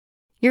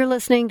You're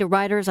listening to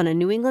Writers on a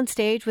New England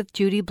Stage with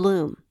Judy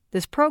Blume.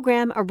 This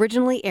program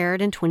originally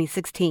aired in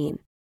 2016.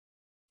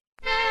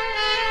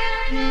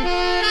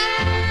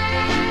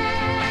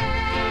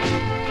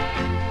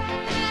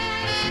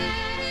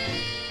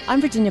 I'm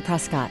Virginia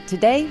Prescott.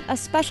 Today, a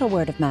special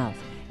word of mouth.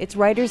 It's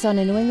Writers on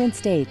a New England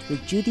Stage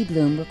with Judy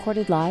Blume,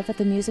 recorded live at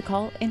the Music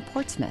Hall in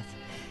Portsmouth.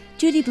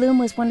 Judy Blume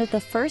was one of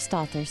the first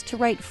authors to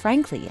write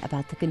frankly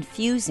about the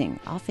confusing,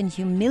 often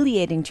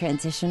humiliating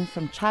transition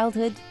from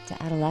childhood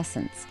to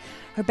adolescence.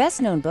 Her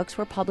best-known books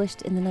were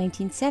published in the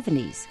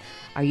 1970s.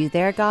 Are You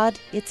There, God?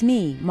 It's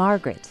Me,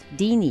 Margaret,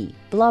 Deanie,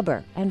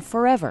 Blubber, and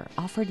Forever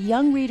offered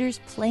young readers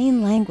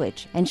plain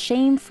language and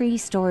shame-free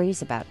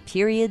stories about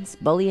periods,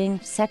 bullying,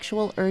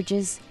 sexual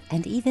urges,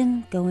 and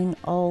even going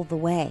all the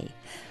way.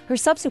 Her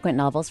subsequent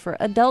novels for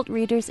adult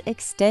readers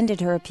extended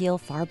her appeal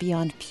far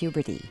beyond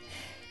puberty.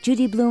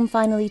 Judy Blume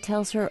finally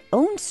tells her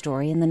own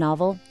story in the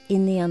novel,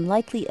 In the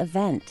Unlikely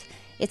Event.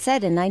 It's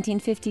set in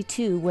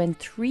 1952 when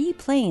 3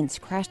 planes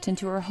crashed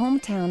into her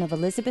hometown of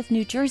Elizabeth,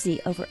 New Jersey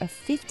over a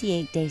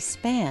 58-day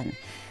span.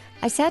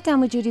 I sat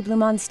down with Judy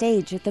Blume on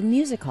stage at the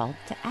Music Hall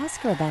to ask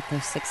her about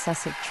those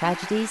successive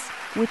tragedies,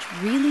 which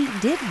really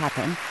did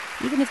happen,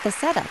 even if the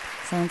setup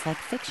sounds like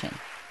fiction.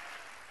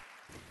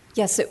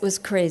 Yes, it was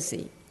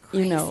crazy.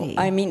 You know,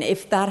 I mean,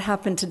 if that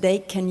happened today,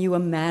 can you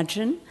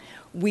imagine?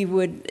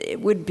 It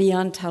would be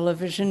on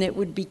television, it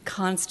would be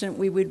constant,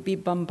 we would be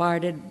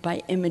bombarded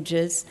by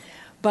images.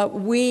 But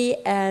we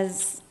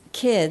as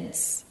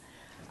kids,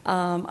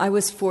 I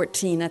was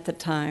 14 at the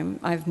time,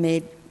 I've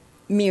made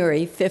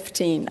Miri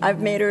 15,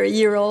 I've made her a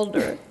year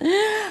older.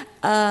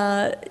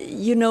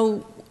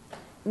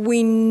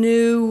 We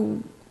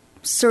knew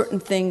certain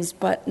things,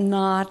 but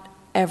not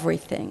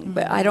everything. Mm-hmm.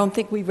 But I don't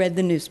think we read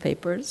the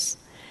newspapers,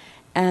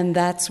 and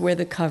that's where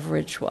the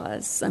coverage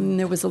was. I mean,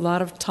 there was a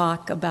lot of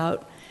talk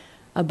about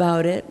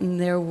it,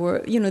 and there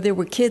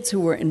were kids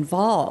who were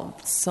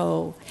involved.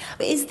 So,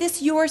 is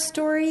this your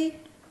story?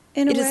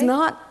 It is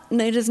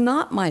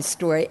not my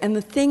story. And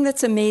the thing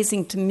that's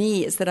amazing to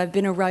me is that I've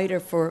been a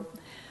writer for,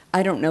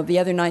 I don't know, the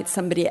other night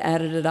somebody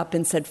added it up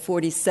and said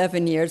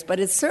 47 years, but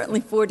it's certainly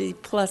 40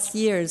 plus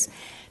years.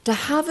 To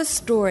have a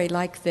story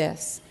like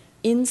this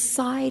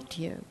inside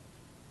you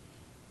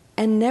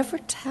and never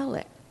tell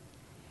it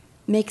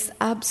makes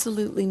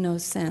absolutely no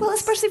sense. Well,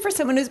 especially for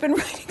someone who's been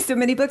writing so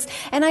many books.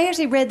 And I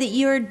actually read that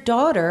your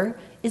daughter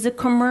is a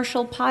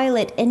commercial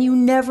pilot, and you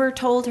never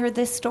told her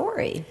this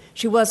story.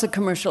 She was a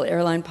commercial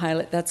airline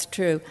pilot, that's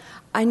true.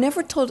 I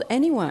never told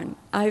anyone.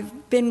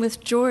 I've been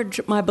with George,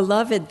 my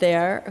beloved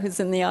there, who's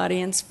in the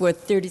audience, for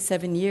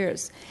 37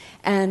 years.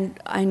 And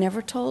I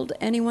never told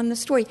anyone the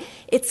story.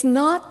 It's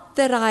not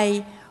that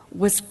I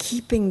was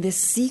keeping this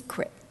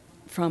secret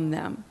from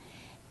them.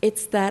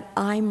 It's that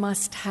I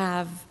must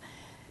have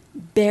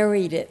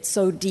buried it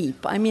so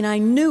deep. I mean, I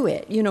knew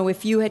it. You know,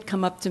 if you had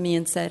come up to me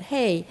and said,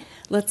 hey,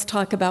 let's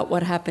talk about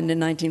what happened in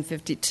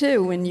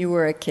 1952 when you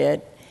were a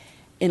kid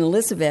in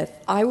Elizabeth,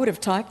 I would have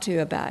talked to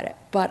you about it.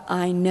 But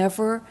I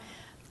never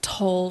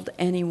told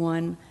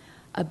anyone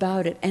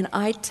about it. And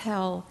I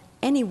tell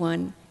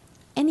anyone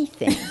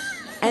anything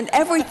and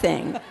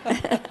everything.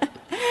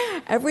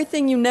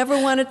 Everything you never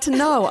wanted to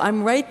know.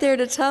 I'm right there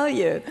to tell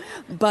you.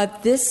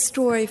 But this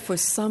story, for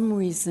some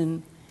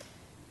reason,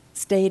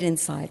 stayed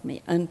inside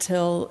me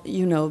until,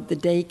 the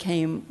day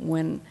came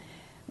when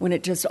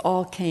it just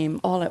all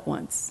came all at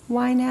once.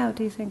 Why now,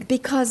 do you think?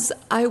 Because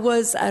I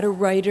was at a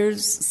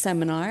writer's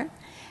seminar,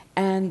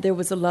 and there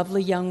was a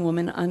lovely young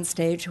woman on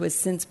stage who has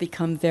since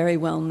become very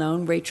well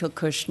known, Rachel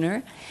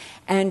Kushner,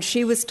 and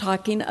she was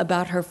talking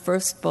about her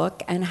first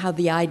book and how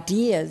the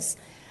ideas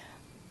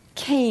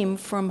came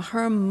from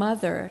her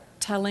mother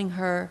telling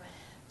her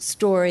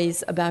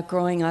stories about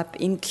growing up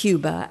in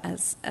Cuba,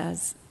 as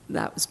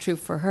that was true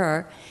for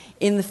her,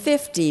 in the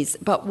 50s.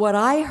 But what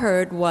I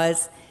heard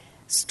was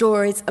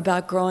stories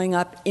about growing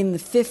up in the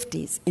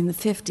 50s,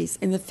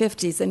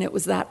 and it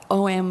was that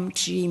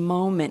OMG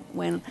moment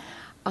when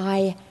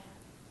I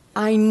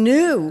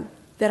knew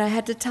that I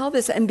had to tell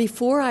this. And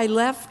before I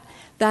left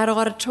that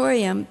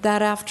auditorium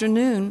that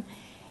afternoon,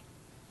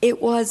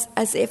 it was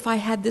as if I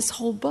had this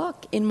whole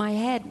book in my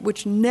head,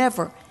 which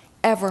never,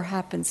 ever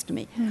happens to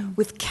me,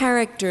 with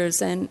characters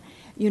and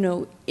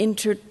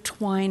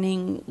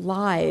intertwining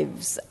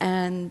lives,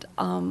 and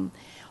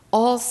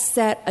all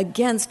set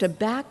against a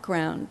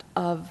background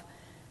of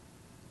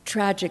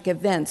tragic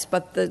events.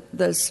 But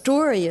the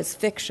story is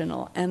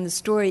fictional, and the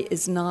story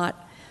is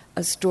not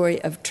a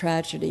story of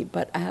tragedy,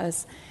 but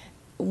as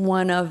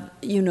one of,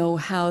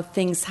 how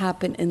things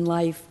happen in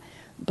life,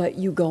 but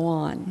you go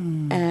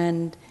on.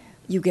 And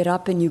you get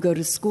up and you go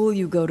to school,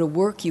 you go to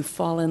work, you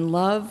fall in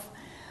love.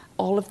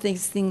 All of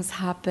these things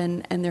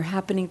happen, and they're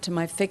happening to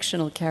my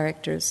fictional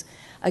characters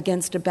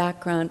against a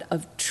background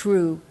of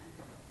true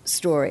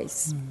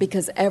stories,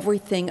 because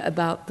everything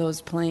about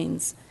those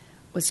planes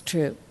was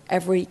true.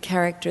 Every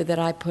character that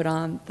I put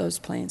on those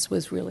planes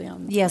was really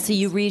on the planes. So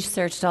you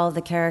researched all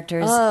the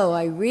characters. Oh,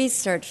 I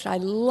researched. I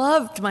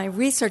loved my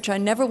research. I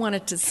never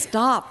wanted to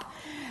stop.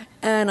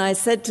 And I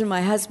said to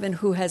my husband,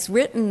 who has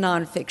written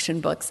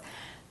nonfiction books,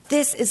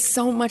 this is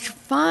so much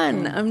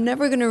fun. I'm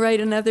never going to write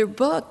another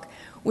book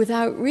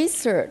without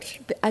research.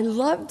 I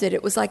loved it.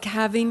 It was like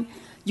having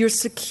your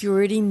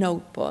security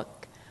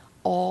notebook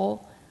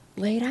all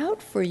laid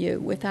out for you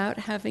without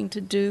having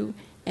to do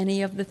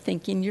any of the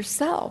thinking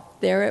yourself.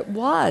 There it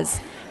was.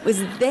 It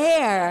was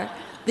there.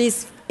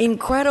 These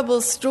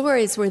incredible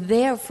stories were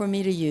there for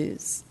me to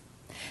use.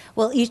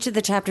 Well, each of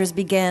the chapters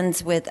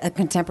begins with a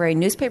contemporary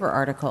newspaper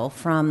article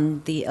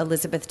from the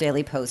Elizabeth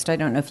Daily Post. I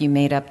don't know if you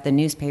made up the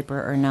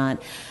newspaper or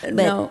not. But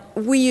no,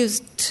 we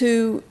used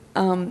two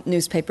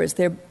newspapers.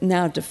 They're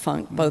now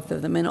defunct, both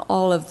of them, and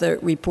all of the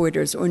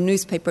reporters, or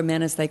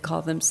newspapermen as they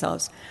call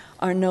themselves,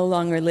 are no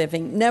longer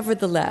living.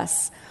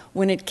 Nevertheless,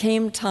 when it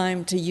came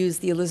time to use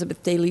the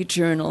Elizabeth Daily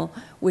Journal,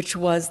 which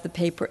was the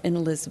paper in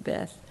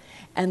Elizabeth,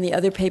 and the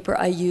other paper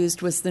I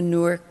used was the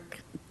Newark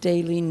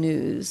Daily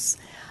News,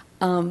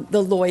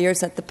 the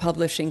lawyers at the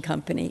publishing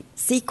company,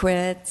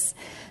 secrets,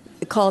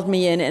 called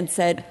me in and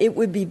said, it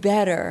would be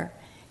better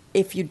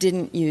if you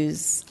didn't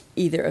use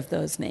either of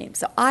those names.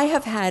 So I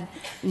have had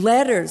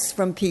letters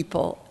from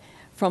people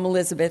from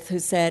Elizabeth who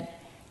said,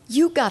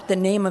 you got the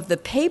name of the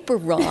paper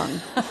wrong.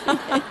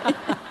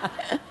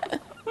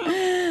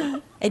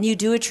 And you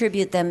do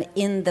attribute them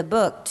in the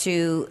book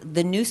to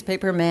the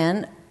newspaper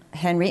man,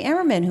 Henry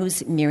Emerman,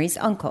 who's Mary's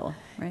uncle.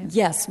 Right?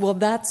 Yes, well,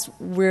 that's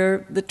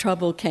where the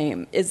trouble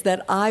came, is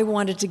that I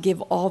wanted to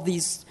give all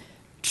these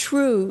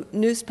true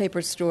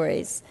newspaper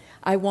stories.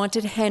 I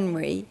wanted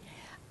Henry,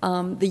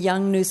 the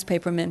young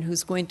newspaperman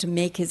who's going to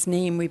make his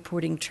name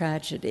reporting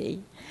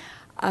tragedy.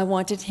 I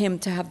wanted him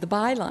to have the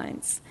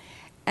bylines.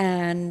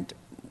 And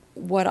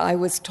what I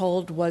was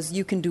told was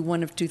you can do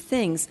one of two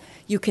things.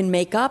 You can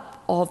make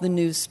up all the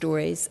news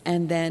stories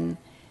and then,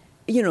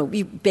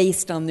 be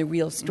based on the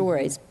real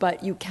stories,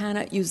 but you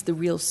cannot use the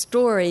real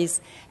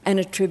stories and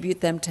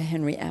attribute them to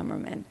Henry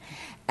Emerman.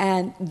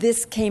 And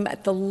this came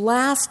at the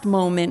last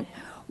moment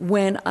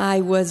when I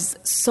was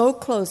so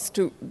close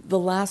to the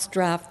last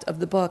draft of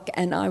the book,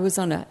 and I was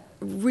on a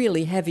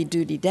really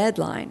heavy-duty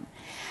deadline.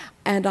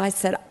 And I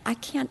said, I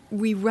can't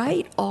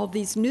rewrite all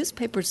these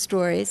newspaper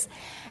stories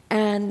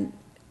and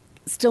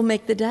still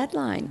make the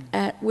deadline,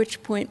 at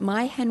which point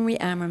my Henry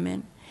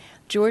Emerman,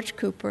 George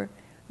Cooper,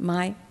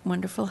 my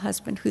wonderful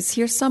husband, who's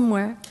here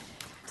somewhere.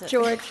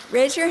 George,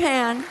 raise your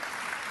hand.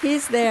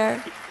 He's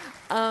there.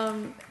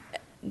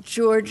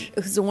 George,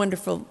 who's a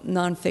wonderful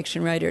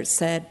nonfiction writer,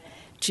 said,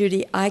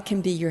 Judy, I can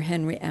be your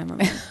Henry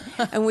Emerman.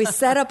 And we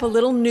set up a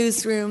little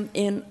newsroom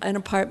in an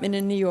apartment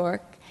in New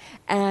York,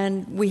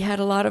 and we had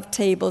a lot of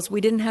tables.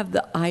 We didn't have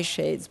the eye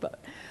shades,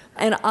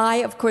 and I,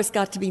 of course,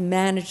 got to be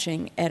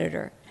managing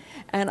editor.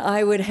 And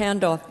I would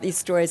hand off these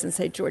stories and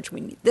say, George,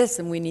 we need this,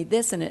 and we need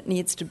this, and it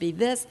needs to be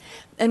this.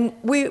 And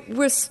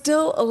we're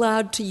still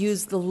allowed to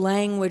use the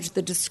language,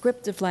 the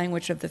descriptive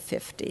language of the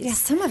 50s. Yeah,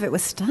 some of it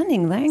was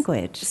stunning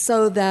language.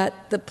 So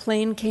that the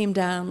plane came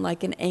down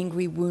like an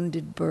angry,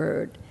 wounded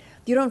bird.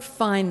 You don't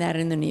find that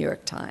in the New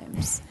York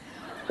Times.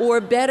 Or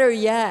better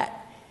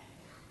yet,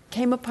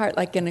 came apart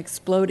like an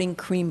exploding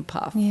cream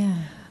puff. Yeah.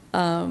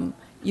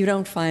 You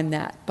don't find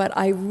that. But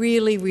I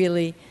really,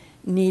 really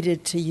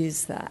needed to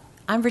use that.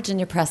 I'm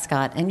Virginia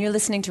Prescott, and you're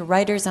listening to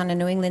Writers on a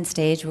New England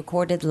Stage,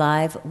 recorded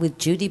live with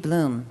Judy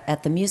Blume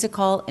at the Music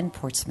Hall in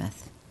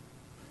Portsmouth.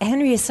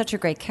 Henry is such a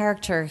great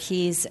character.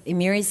 He's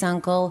Mary's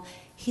uncle.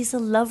 He's a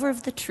lover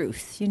of the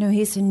truth.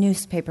 He's a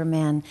newspaper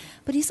man,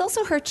 but he's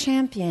also her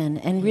champion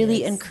and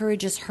really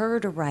encourages her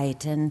to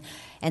write and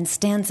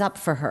stands up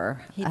for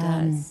her. He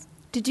does.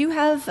 Did you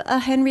have a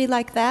Henry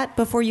like that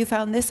before you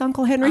found this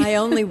Uncle Henry? I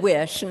only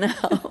wish,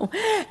 no.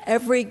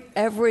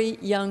 Every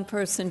young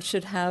person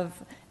should have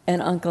an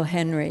Uncle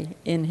Henry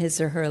in his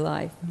or her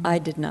life. I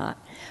did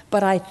not.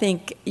 But I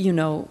think,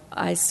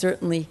 I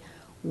certainly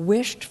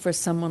wished for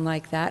someone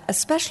like that,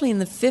 especially in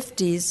the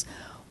 50s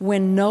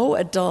when no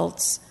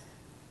adults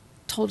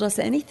told us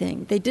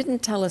anything. They didn't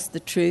tell us the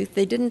truth.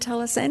 They didn't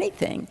tell us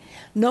anything.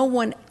 No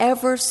one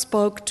ever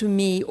spoke to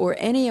me or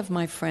any of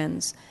my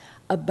friends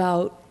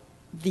about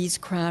these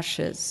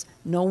crashes.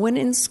 No one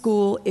in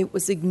school. It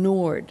was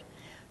ignored.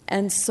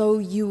 And so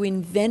you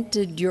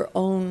invented your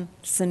own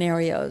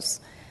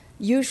scenarios,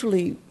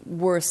 usually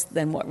worse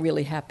than what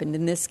really happened.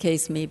 In this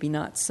case, maybe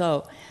not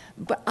so.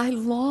 But I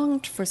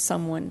longed for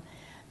someone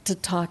to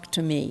talk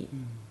to me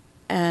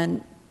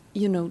and,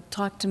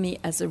 talk to me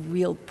as a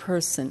real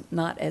person,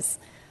 not as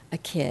a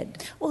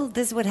kid. Well,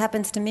 this is what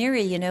happens to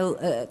Mary.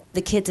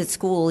 The kids at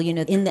school,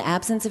 in the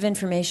absence of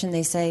information,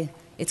 they say,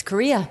 it's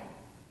Korea.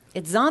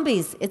 It's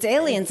zombies. It's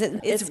aliens.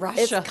 It's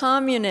Russia. It's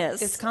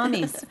communists. It's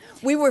commies.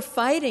 We were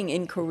fighting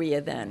in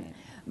Korea then.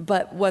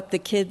 But what the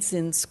kids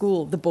in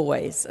school, the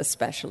boys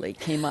especially,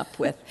 came up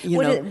with,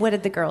 What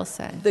did the girls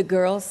say? The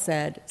girls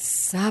said,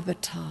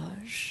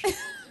 sabotage.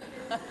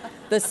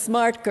 The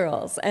smart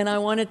girls. And I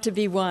wanted to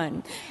be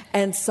one.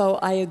 And so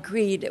I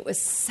agreed it was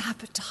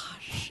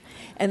sabotage.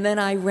 And then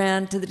I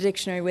ran to the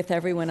dictionary with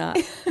everyone up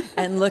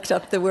and looked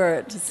up the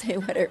word to see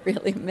what it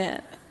really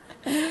meant.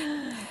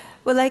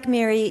 Well, like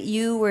Mary,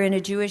 you were in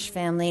a Jewish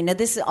family. Now,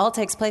 this all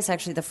takes place,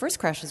 actually, the first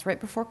crash is right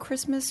before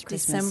Christmas.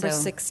 December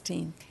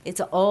 16th.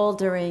 It's all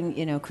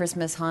during,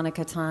 Christmas,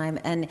 Hanukkah time.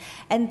 And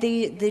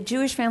the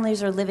Jewish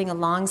families are living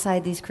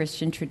alongside these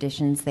Christian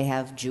traditions. They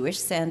have Jewish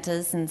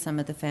Santas in some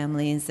of the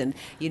families. And,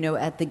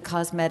 at the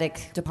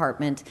cosmetic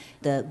department,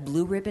 the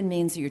blue ribbon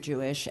means you're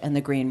Jewish, and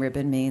the green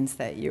ribbon means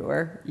that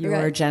you're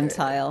Right.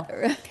 Gentile.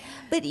 Right.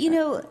 But,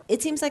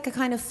 it seems like a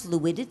kind of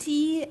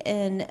fluidity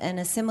and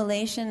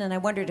assimilation, and I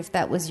wondered if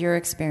that was your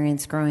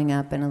experience growing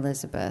up in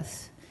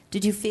Elizabeth.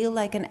 Did you feel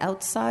like an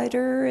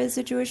outsider as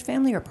a Jewish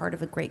family or part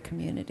of a great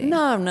community?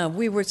 No,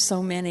 we were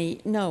so many.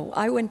 No,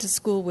 I went to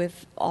school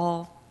with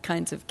all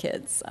kinds of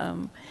kids.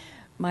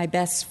 My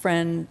best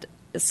friend,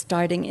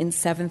 starting in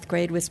 7th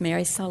grade, was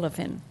Mary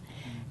Sullivan,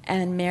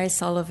 and Mary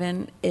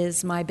Sullivan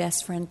is my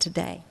best friend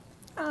today.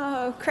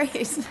 Oh,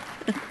 great.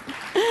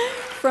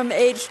 From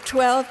age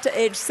 12 to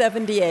age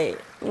 78,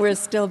 we're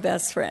still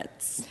best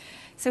friends.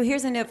 So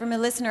here's a note from a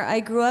listener. I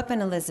grew up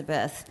in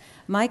Elizabeth.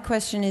 My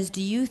question is,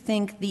 do you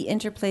think the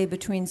interplay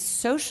between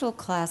social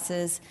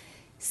classes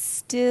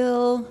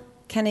still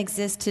can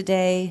exist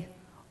today,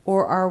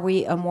 or are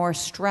we a more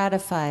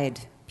stratified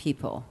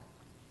people?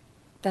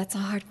 That's a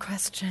hard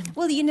question.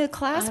 Well,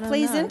 class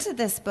plays into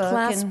this book.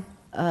 And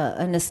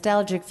a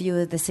nostalgic view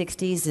of the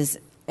 60s is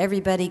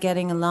everybody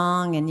getting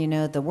along and,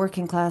 the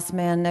working class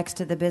man next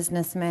to the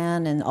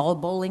businessman and all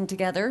bowling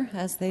together,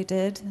 as they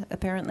did,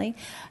 apparently.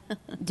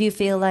 Do you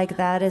feel like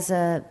that is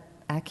a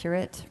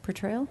accurate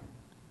portrayal?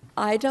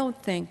 I don't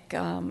think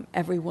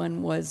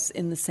everyone was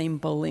in the same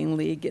bowling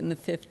league in the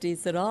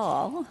 50s at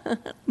all.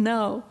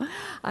 No,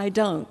 I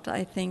don't.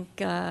 I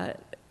think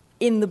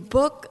in the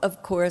book,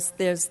 of course,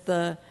 there's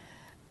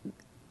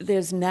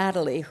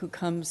Natalie, who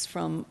comes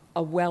from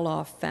a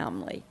well-off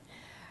family.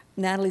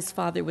 Natalie's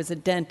father was a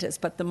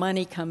dentist, but the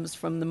money comes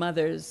from the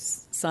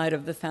mother's side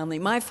of the family.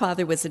 My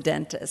father was a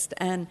dentist,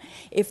 and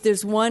if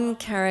there's one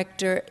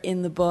character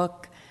in the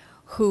book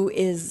who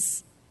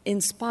is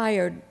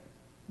inspired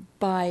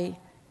by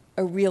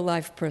a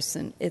real-life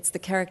person, it's the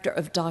character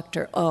of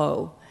Dr.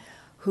 O,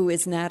 who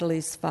is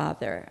Natalie's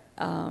father.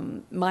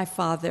 My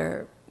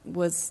father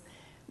was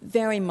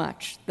very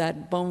much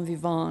that bon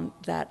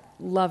vivant, that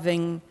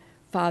loving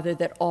father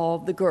that all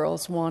the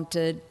girls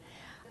wanted,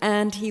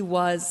 and he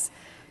was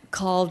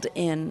called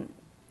in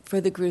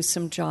for the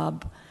gruesome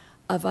job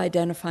of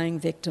identifying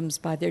victims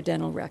by their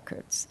dental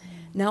records.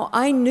 Now,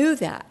 I knew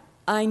that.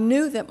 I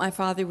knew that my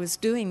father was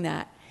doing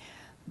that,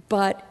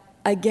 but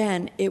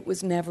again, it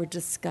was never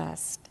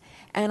discussed.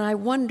 And I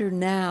wonder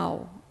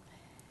now,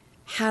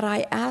 had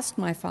I asked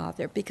my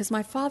father, because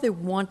my father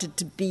wanted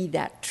to be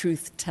that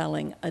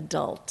truth-telling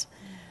adult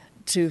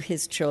to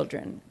his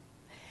children,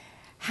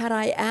 had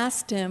I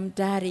asked him,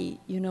 Daddy,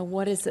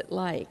 what is it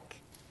like?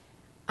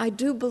 I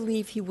do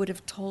believe he would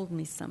have told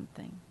me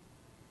something.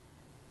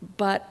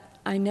 But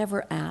I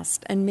never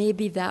asked, and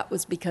maybe that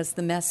was because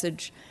the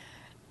message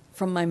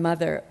from my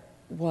mother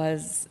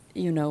was,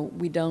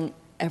 we don't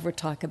ever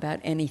talk about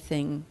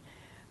anything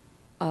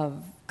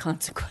of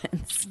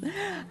consequence.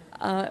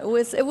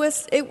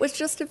 It was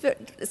just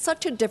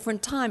such a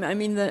different time. I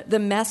mean, the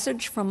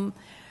message from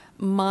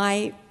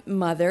my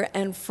mother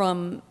and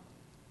from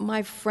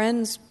my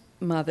friends'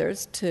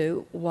 mothers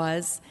too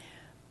was,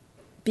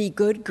 be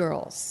good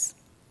girls.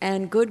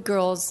 And good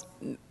girls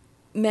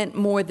meant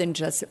more than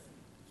just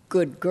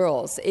good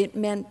girls. It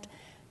meant,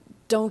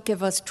 don't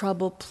give us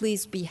trouble,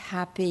 please be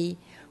happy.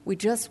 We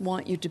just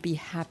want you to be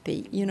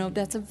happy.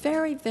 That's a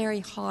very, very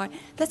hard,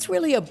 that's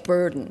really a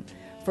burden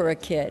for a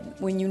kid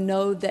when you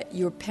know that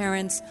your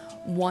parents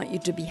want you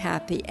to be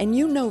happy. And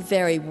you know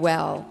very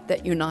well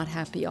that you're not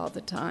happy all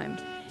the time.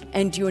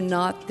 And you're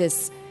not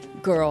this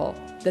girl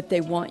that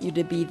they want you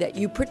to be, that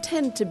you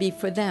pretend to be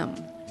for them.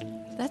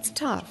 That's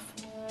tough,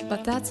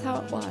 but that's how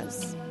it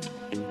was.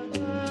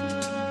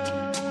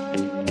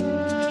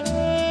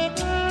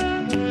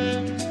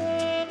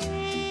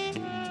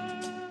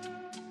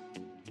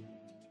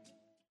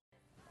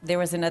 There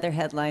was another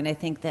headline, I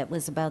think, that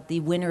was about the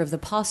winner of the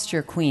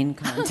Posture Queen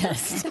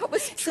contest. That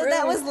was true. So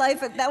that was life.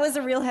 That was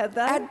a real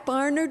headline. At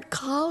Barnard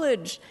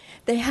College,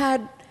 they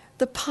had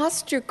the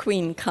Posture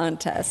Queen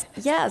contest.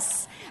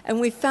 Yes. And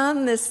we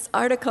found this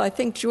article, I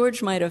think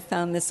George might have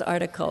found this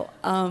article,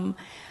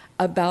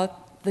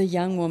 about the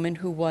young woman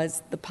who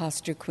was the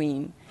Posture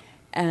Queen.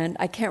 And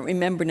I can't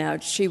remember now,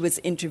 she was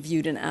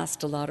interviewed and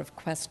asked a lot of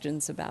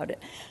questions about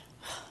it.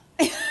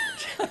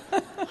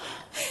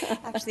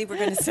 Actually, we're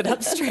going to sit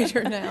up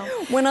straighter now.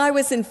 When I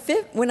was in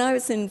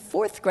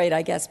 4th grade,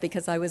 I guess,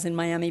 because I was in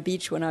Miami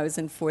Beach when I was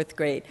in 4th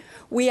grade,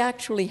 we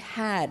actually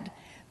had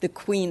the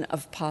Queen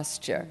of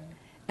Posture.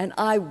 And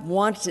I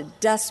wanted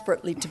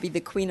desperately to be the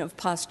Queen of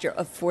Posture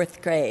of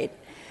 4th grade.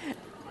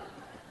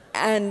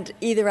 And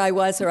either I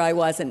was or I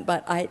wasn't,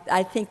 but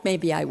I think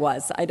maybe I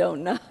was. I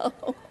don't know.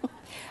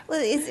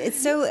 Well,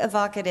 it's so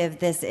evocative,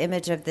 this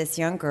image of this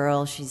young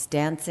girl. She's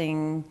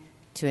dancing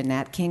to a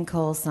Nat King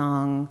Cole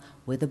song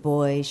with a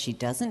boy she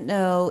doesn't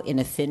know in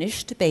a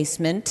finished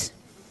basement.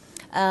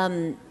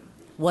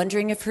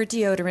 wondering if her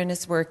deodorant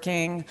is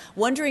working,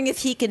 wondering if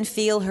he can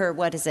feel her,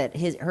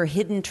 her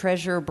hidden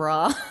treasure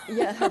bra.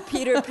 Yeah, her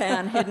Peter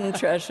Pan hidden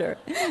treasure.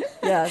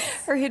 Yes.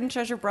 Her hidden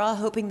treasure bra,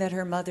 hoping that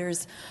her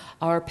mother's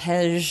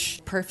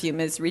arpege perfume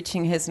is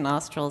reaching his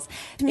nostrils.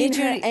 In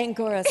her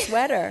Angora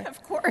sweater.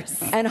 Of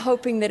course. And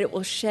hoping that it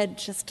will shed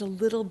just a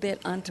little bit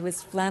onto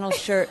his flannel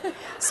shirt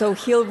so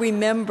he'll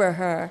remember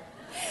her.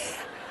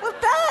 Well,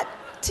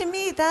 to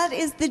me, that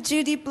is the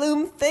Judy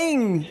Blume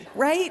thing,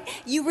 right?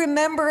 You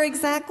remember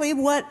exactly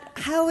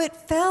how it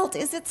felt.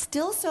 Is it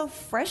still so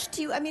fresh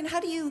to you? I mean,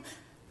 how do you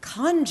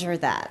conjure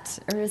that?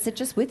 Or is it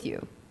just with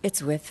you?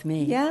 It's with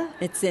me. Yeah?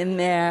 It's in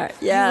there.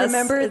 Yes. You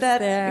remember that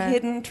there.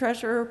 hidden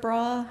treasure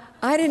bra?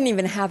 I didn't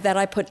even have that.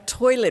 I put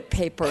toilet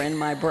paper in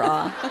my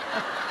bra.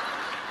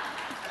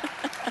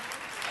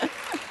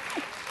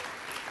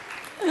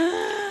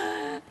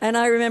 And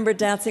I remember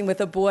dancing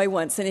with a boy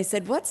once, and he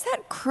said, "What's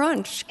that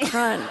crunch,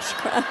 crunch,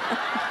 crunch?"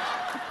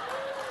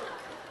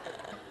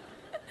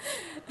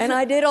 And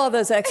I did all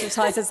those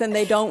exercises, and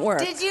they don't work.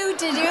 Did you?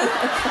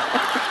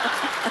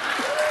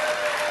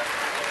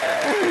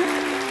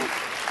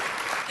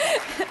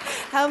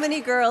 How many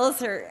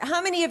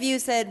of you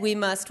said, we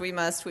must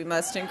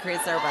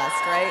increase our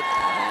bust,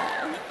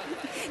 right?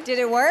 Did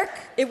it work?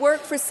 It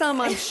worked for some,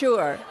 I'm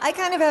sure. I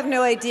kind of have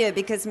no idea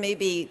because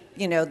maybe,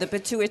 the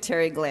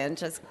pituitary gland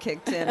just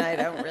kicked in. I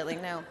don't really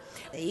know.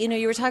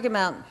 You were talking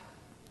about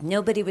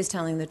nobody was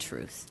telling the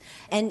truth.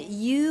 And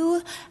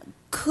you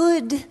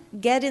could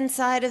get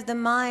inside of the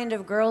mind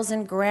of girls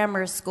in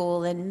grammar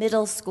school and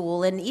middle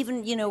school and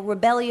even,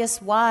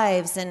 rebellious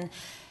wives and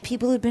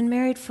people who'd been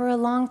married for a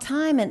long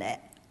time. And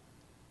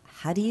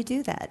how do you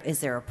do that? Is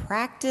there a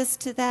practice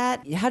to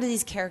that? How do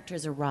these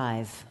characters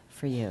arrive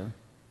for you?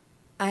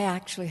 I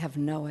actually have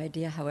no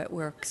idea how it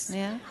works.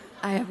 Yeah?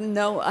 I have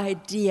no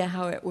idea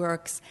how it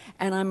works.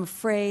 And I'm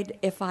afraid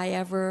if I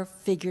ever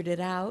figured it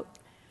out,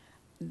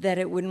 that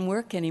it wouldn't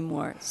work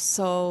anymore.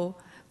 So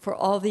for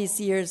all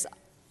these years,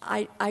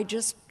 I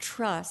just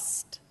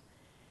trust.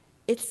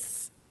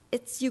 It's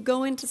you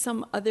go into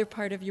some other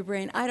part of your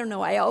brain. I don't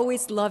know. I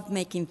always loved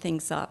making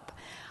things up.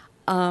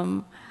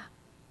 In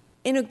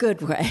a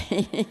good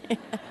way.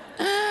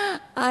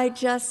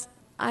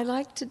 I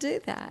like to do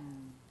that.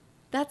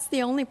 That's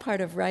the only part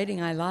of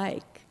writing I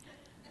like.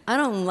 I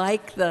don't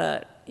like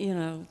that you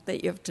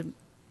have to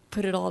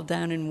put it all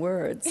down in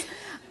words.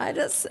 But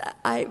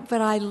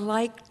I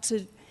like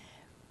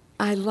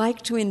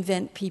to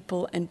invent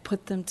people and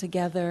put them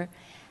together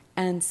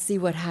and see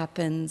what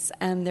happens.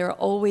 And there are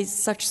always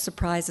such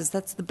surprises.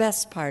 That's the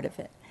best part of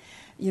it.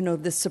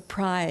 The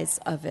surprise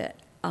of it.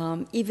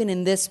 Even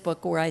in this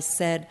book where I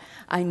said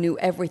I knew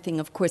everything,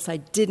 of course I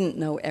didn't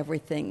know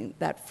everything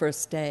that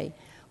first day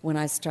when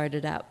I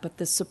started out, but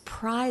the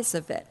surprise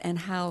of it and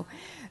how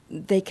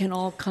they can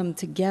all come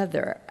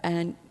together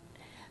and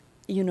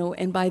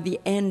and by the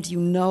end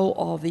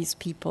all these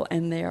people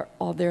and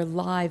all their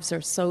lives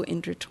are so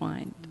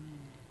intertwined.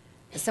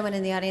 Someone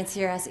in the audience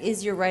here asks,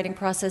 is your writing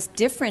process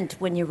different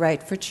when you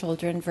write for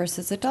children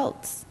versus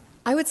adults?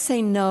 I would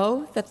say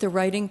no, that the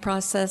writing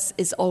process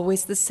is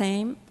always the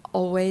same,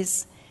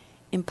 always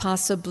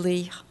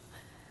impossibly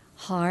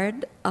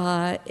hard.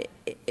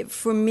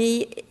 For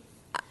me,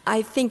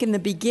 I think in the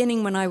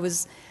beginning when I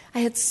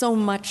had so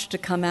much to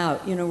come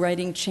out,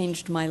 writing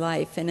changed my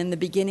life. And in the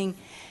beginning,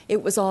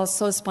 it was all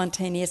so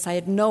spontaneous. I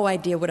had no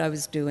idea what I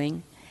was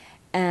doing.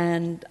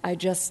 And it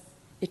just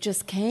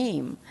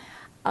came.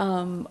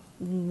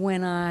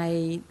 When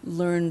I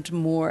learned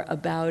more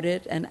about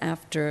it and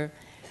after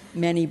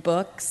many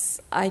books,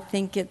 I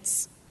think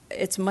it's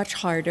much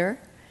harder.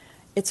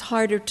 It's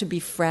harder to be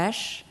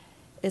fresh.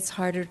 It's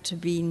harder to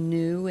be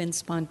new and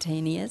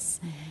spontaneous.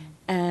 Mm-hmm.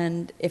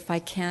 And if I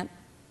can't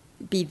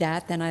be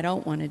that, then I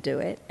don't want to do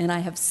it. And I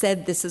have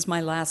said this is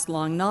my last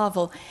long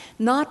novel,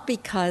 not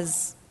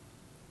because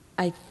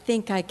I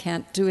think I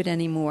can't do it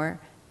anymore.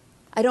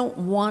 I don't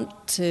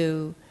want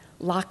to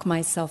lock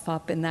myself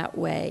up in that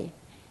way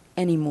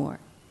anymore.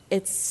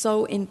 It's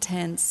so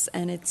intense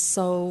and it's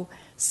so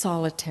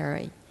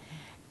solitary.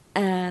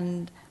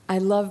 And I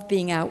love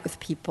being out with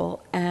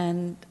people.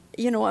 And,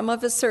 I'm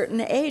of a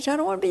certain age. I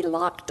don't want to be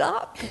locked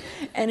up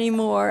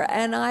anymore.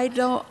 And I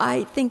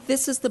think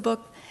this is the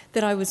book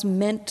that I was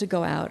meant to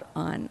go out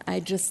on. I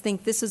just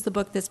think this is the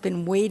book that's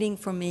been waiting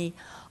for me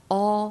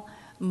all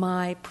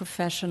my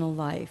professional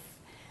life.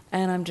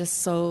 And I'm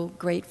just so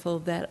grateful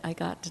that I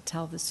got to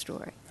tell the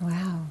story.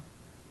 Wow.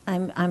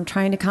 I'm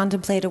trying to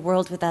contemplate a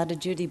world without a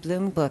Judy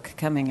Blume book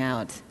coming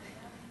out.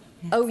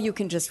 Oh, you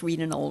can just read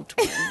an old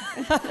one.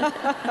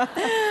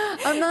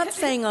 I'm not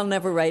saying I'll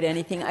never write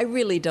anything. I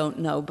really don't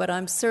know, but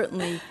I'm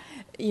certainly,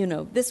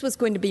 this was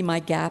going to be my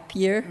gap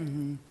year,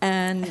 mm-hmm.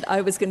 and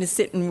I was going to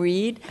sit and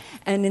read,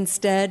 and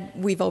instead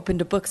we've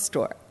opened a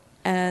bookstore.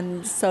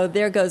 And so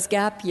there goes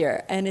gap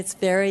year, and it's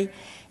very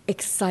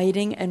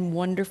exciting and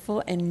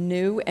wonderful and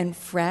new and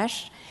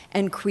fresh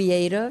and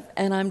creative,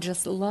 and I'm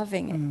just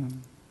loving it. Mm.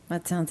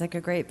 That sounds like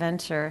a great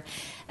venture,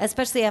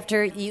 especially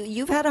after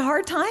you've had a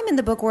hard time in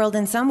the book world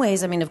in some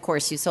ways. I mean, of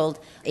course, you sold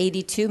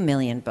 82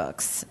 million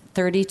books.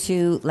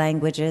 32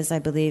 languages, I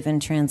believe, in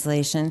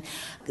translation.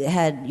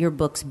 Had your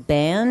books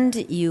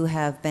banned. You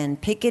have been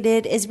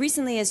picketed. As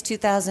recently as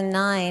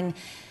 2009,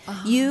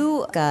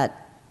 you got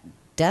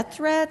death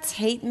threats,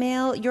 hate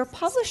mail. Your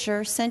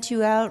publisher sent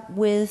you out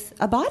with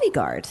a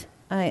bodyguard.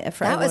 That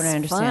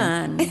was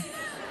fun.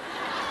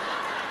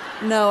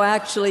 No,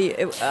 actually...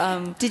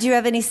 Did you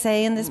have any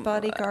say in this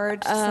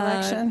bodyguard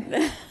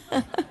selection?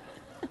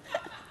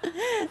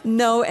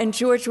 No, and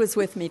George was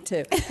with me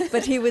too.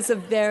 But he was a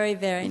very,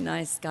 very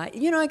nice guy.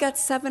 You know, I got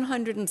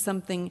 700 and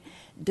something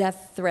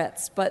death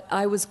threats, but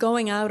I was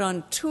going out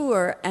on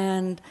tour,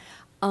 and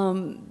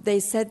they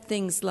said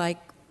things like,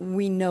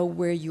 we know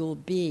where you'll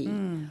be.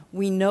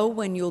 We know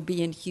when you'll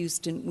be in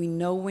Houston. We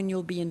know when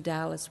you'll be in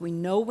Dallas. We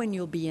know when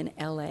you'll be in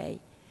L.A.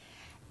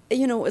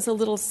 You know, it was a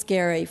little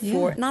scary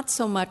for, not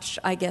so much,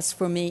 I guess,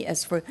 for me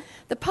as for,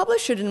 the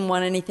publisher didn't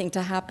want anything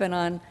to happen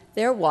on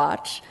their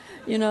watch,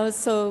 you know,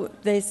 so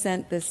they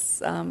sent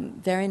this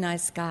very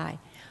nice guy.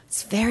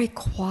 It's very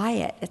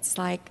quiet. It's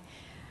like,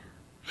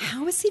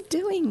 how is he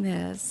doing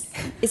this?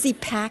 Is he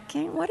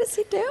packing? What is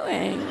he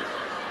doing?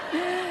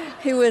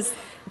 He was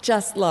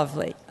just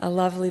lovely, a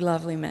lovely,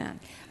 lovely man.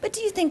 But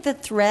do you think the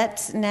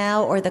threat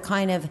now, or the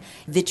kind of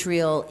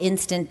vitriol,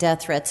 instant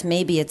death threats,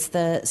 maybe it's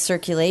the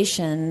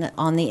circulation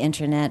on the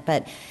internet,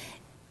 but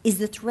is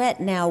the threat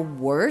now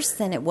worse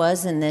than it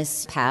was in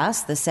this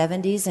past, the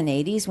 70s and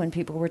 80s, when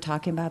people were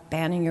talking about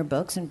banning your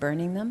books and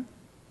burning them?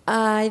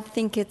 I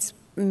think it's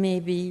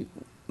maybe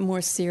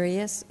more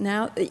serious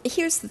now.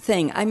 Here's the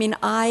thing. I mean,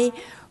 I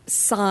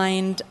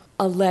signed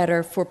a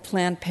letter for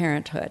Planned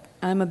Parenthood.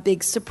 I'm a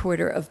big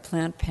supporter of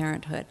Planned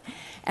Parenthood.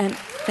 And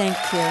thank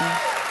you.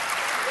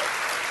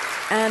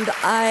 And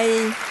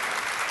I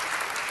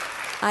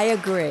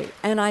agree.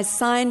 And I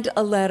signed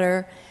a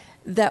letter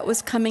that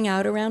was coming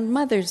out around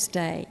Mother's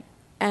Day.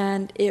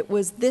 And it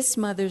was this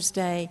Mother's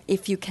Day,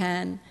 if you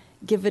can,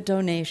 give a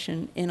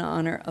donation in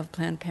honor of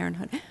Planned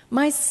Parenthood.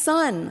 My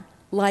son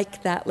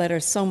liked that letter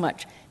so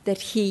much that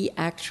he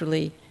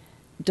actually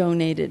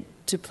donated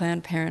to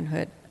Planned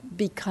Parenthood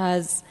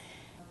because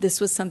this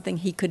was something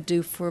he could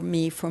do for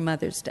me for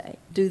Mother's Day.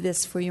 Do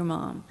this for your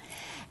mom.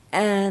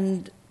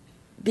 And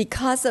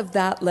because of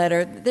that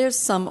letter, there's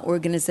some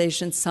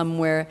organization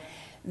somewhere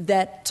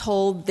that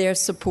told their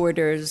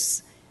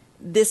supporters,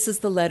 this is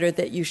the letter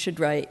that you should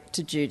write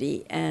to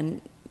Judy,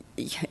 and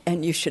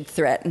you should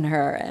threaten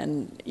her,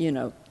 and, you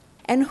know.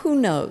 And who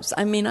knows?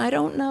 I mean, I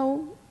don't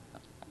know.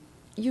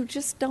 You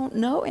just don't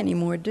know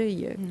anymore, do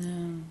you?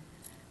 No.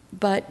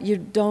 But you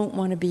don't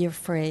want to be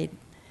afraid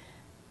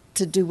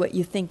to do what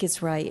you think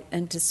is right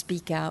and to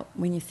speak out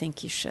when you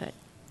think you should.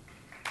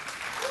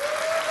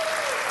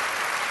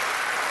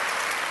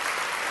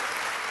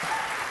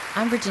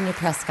 I'm Virginia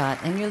Prescott,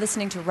 and you're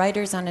listening to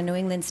Writers on a New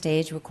England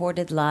Stage,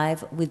 recorded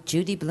live with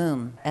Judy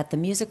Blume at the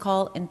Music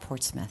Hall in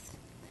Portsmouth.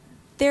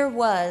 There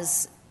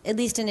was, at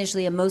least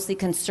initially, a mostly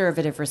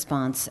conservative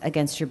response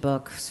against your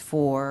books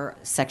for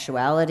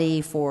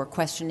sexuality, for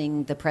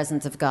questioning the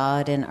presence of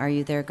God, and Are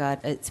You There, God?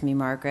 It's Me,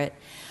 Margaret.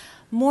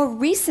 More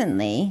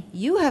recently,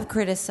 you have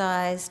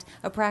criticized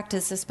a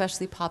practice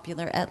especially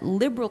popular at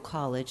liberal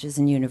colleges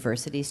and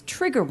universities,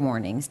 trigger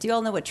warnings. Do you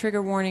all know what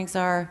trigger warnings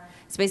are?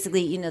 It's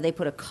basically, you know, they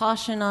put a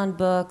caution on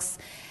books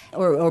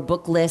or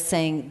book lists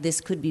saying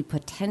this could be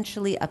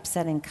potentially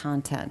upsetting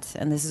content.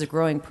 And this is a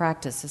growing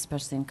practice,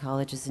 especially in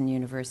colleges and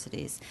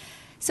universities.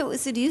 So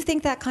do you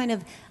think that kind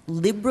of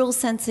liberal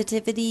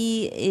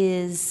sensitivity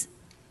is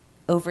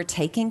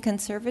overtaking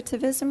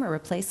conservatism or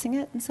replacing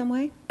it in some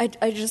way?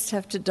 I just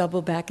have to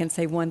double back and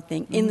say one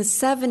thing. In the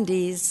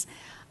 70s,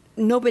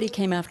 nobody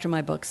came after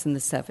my books in the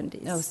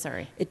 70s. Oh,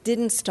 sorry. It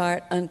didn't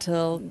start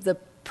until the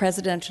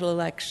presidential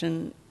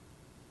election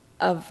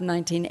of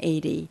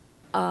 1980.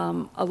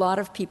 A lot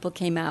of people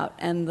came out,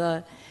 and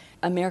the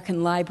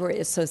American Library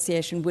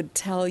Association would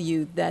tell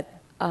you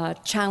that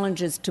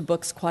challenges to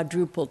books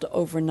quadrupled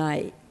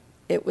overnight.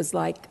 It was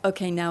like,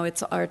 okay, now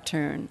it's our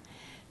turn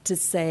to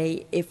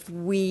say, if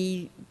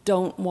we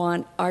don't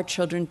want our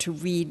children to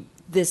read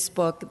this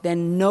book,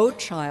 then no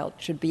child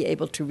should be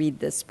able to read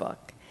this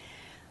book.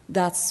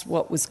 That's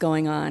what was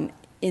going on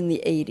in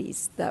the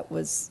 80s. That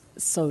was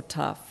so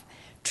tough.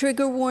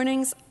 Trigger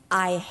warnings,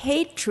 I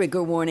hate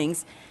trigger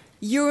warnings.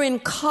 You're in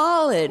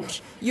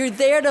college. You're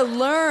there to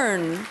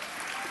learn.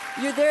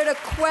 You're there to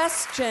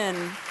question.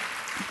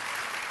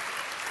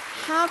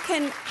 How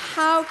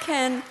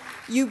can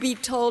you be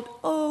told,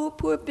 oh,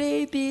 poor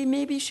baby,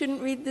 maybe you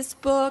shouldn't read this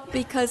book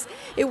because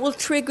it will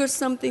trigger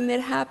something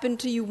that happened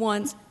to you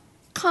once?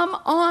 Come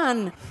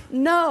on.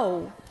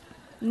 No.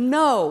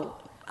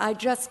 I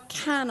just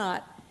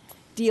cannot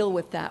deal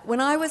with that.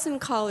 When I was in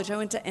college, I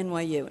went to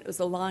NYU. It was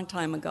a long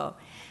time ago.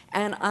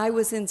 And I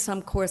was in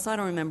some course, I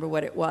don't remember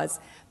what it was,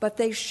 but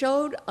they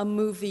showed a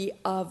movie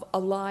of a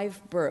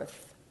live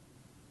birth.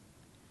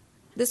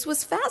 This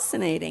was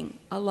fascinating,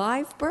 a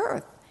live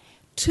birth.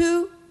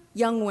 2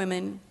 young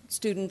women,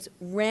 students,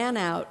 ran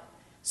out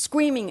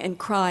screaming and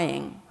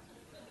crying.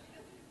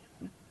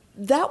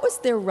 That was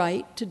their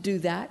right to do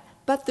that,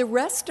 but the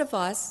rest of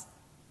us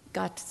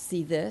got to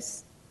see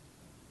this.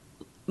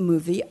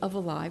 movie of a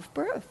live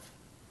birth.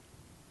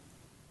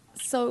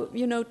 So,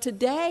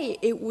 today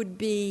it would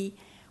be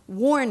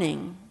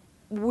warning.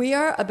 We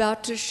are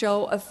about to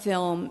show a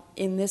film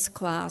in this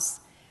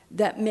class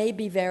that may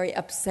be very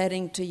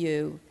upsetting to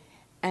you,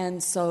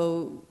 and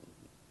so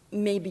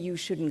maybe you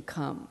shouldn't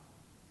come,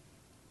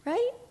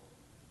 right?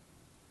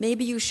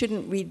 Maybe you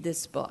shouldn't read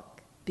this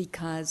book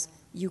because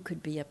you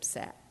could be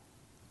upset.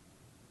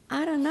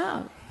 I don't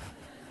know.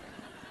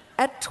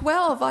 At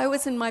 12, I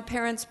was in my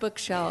parents'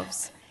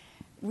 bookshelves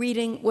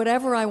reading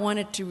whatever I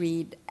wanted to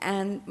read,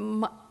 and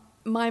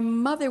my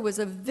mother was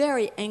a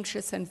very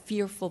anxious and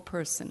fearful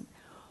person.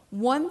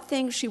 One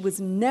thing she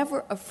was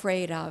never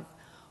afraid of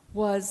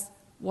was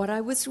what I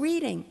was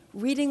reading.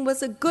 Reading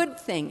was a good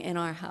thing in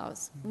our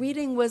house.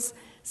 Reading was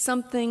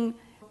something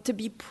to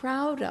be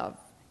proud of.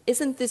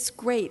 Isn't this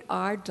great?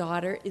 Our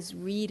daughter is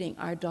reading.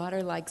 Our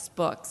daughter likes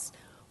books.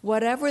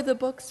 Whatever the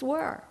books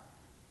were.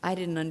 I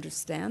didn't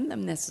understand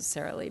them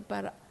necessarily,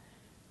 but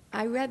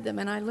I read them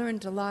and I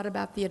learned a lot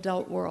about the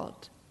adult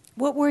world.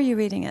 What were you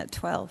reading at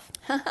 12?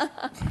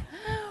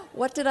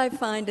 What did I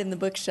find in the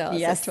bookshelves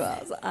Yes.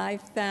 at 12?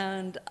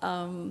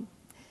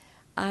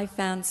 I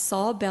found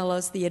Saul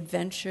Bellows' The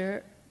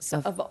Adventure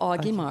of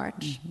Augie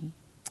March. Mm-hmm.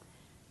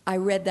 I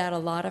read that a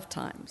lot of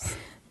times.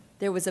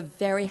 There was a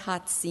very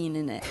hot scene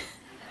in it.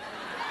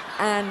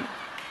 And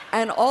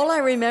all I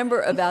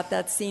remember about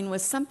that scene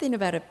was something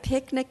about a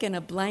picnic and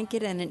a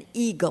blanket and an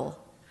eagle.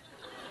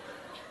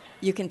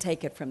 You can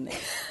take it from there.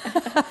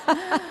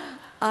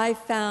 I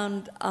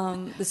found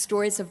the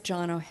stories of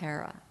John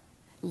O'Hara.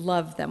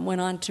 Loved them.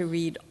 Went on to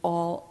read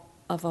all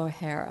of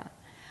O'Hara.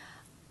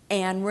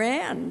 Ayn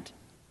Rand.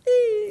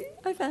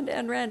 I found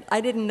Ayn Rand. I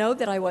didn't know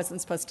that I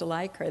wasn't supposed to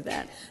like her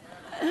then.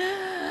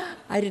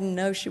 I didn't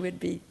know she would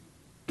be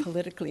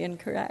politically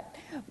incorrect.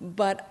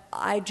 But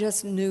I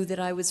just knew that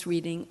I was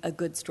reading a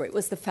good story. It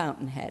was The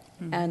Fountainhead.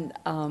 Mm-hmm. And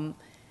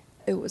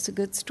it was a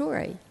good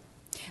story.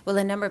 Well,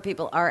 a number of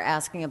people are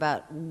asking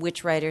about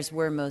which writers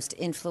were most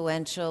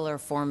influential or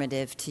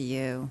formative to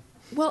you.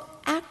 Well,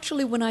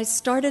 actually, when I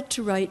started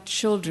to write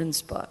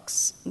children's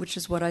books, which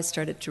is what I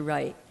started to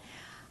write,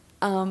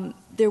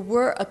 there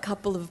were a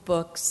couple of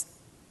books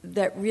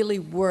that really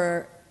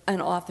were,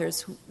 and authors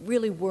who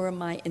really were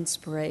my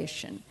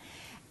inspiration.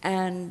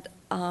 And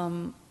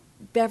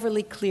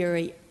Beverly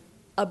Cleary,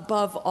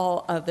 above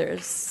all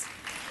others.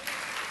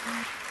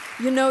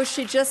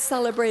 She just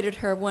celebrated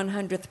her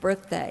 100th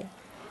birthday.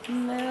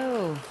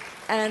 No.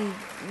 And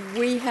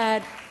we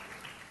had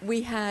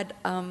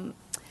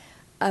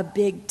a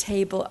big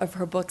table of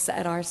her books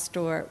at our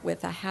store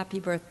with a happy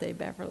birthday,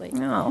 Beverly.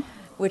 Oh.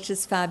 Which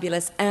is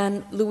fabulous.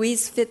 And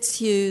Louise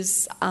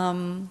Fitzhugh's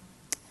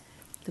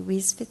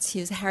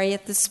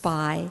Harriet the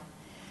Spy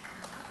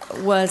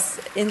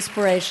was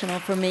inspirational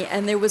for me.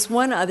 And there was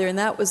one other, and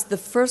that was the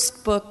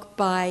first book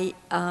by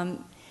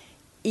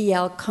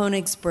E.L.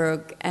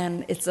 Konigsberg,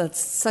 and it's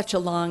such a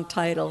long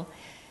title.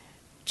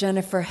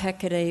 Jennifer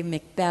Hecate,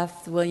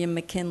 Macbeth, William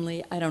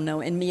McKinley, I don't know,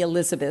 and Me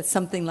Elizabeth,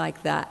 something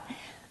like that.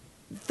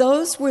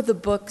 Those were the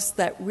books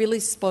that really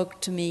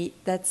spoke to me.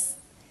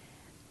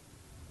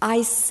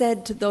 I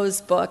said to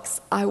those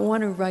books, I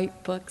want to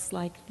write books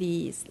like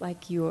these,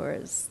 like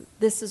yours.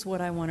 This is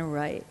what I want to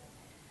write.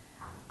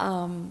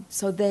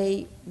 So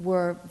they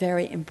were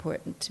very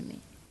important to me.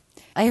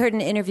 I heard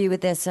an interview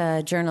with this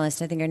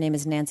journalist, I think her name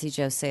is Nancy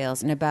Jo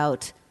Sales, and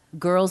about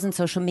girls in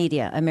social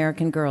media.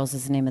 American Girls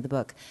is the name of the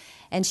book.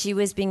 And she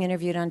was being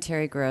interviewed on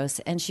Terry Gross,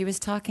 and she was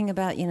talking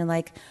about,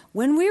 like,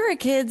 when we were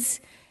kids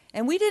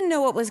and we didn't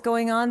know what was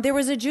going on, there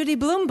was a Judy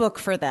Blume book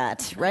for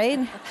that,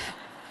 right?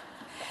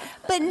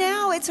 But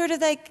now it's sort of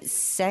like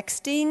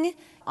sexting,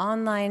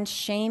 online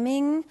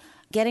shaming,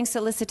 getting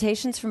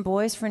solicitations from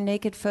boys for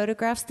naked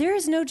photographs. There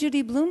is no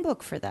Judy Blume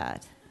book for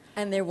that.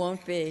 And there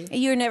won't be.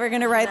 You're never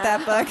going to write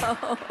that book.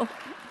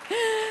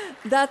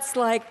 That's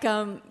like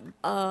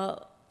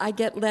I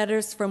get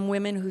letters from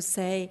women who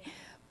say,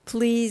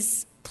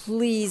 please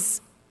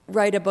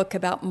write a book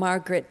about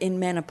Margaret in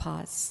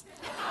menopause.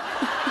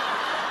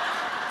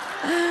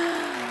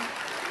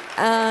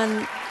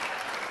 And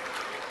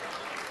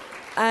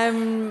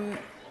I'm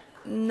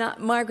not,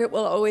 Margaret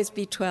will always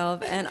be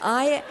 12, and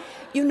I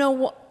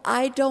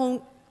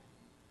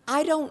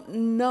don't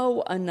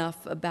know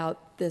enough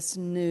about this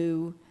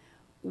new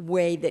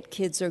way that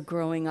kids are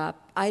growing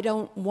up. I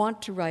don't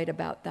want to write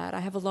about that.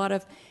 I have a lot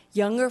of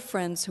younger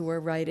friends who are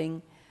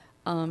writing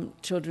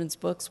children's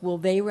books. Will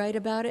they write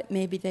about it?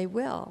 Maybe they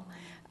will.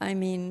 I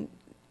mean,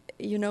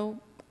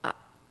 no.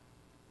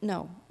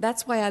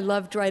 That's why I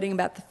loved writing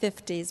about the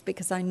 50s,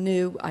 because I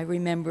knew what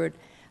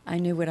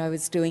I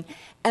was doing.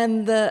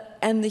 And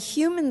the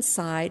human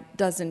side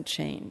doesn't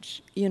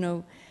change.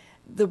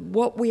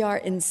 What we are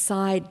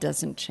inside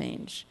doesn't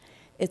change.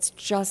 It's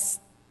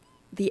just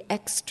the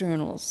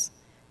externals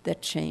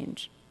that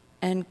change.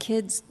 And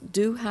kids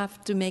do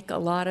have to make a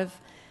lot of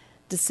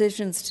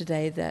decisions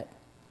today that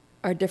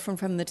are different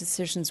from the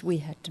decisions we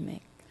had to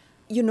make.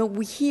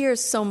 We hear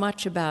so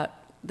much about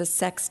the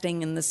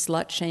sexting and the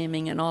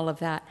slut-shaming and all of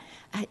that.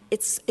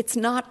 It's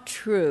not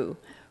true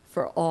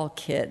for all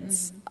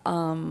kids.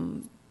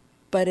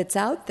 But it's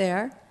out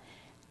there,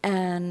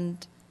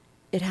 and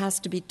it has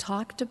to be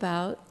talked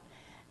about,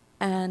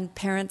 and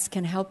parents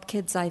can help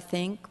kids, I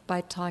think,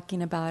 by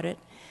talking about it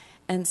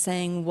and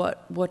saying,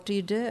 what do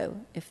you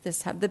do if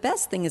this happens? The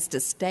best thing is to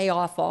stay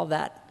off all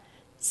that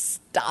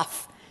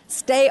stuff.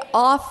 Stay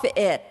off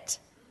it.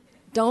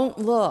 Don't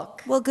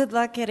look. Well, good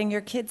luck getting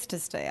your kids to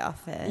stay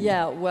off it.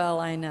 Yeah, well,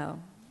 I know.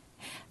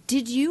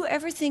 Did you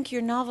ever think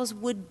your novels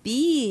would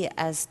be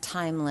as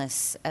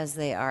timeless as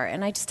they are?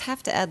 And I just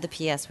have to add the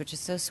PS, which is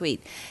so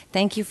sweet.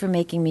 Thank you for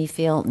making me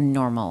feel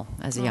normal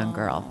as a young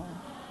girl.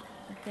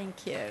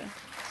 Thank you.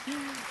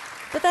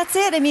 But that's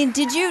it. I mean,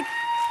 did you...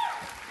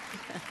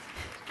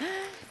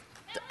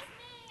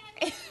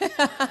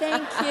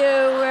 Thank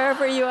you,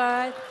 wherever you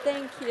are.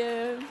 Thank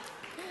you.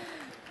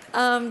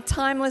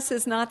 Timeless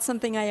is not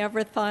something I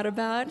ever thought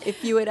about.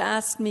 If you had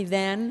asked me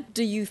then,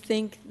 do you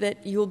think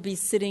that you'll be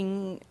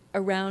sitting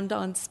around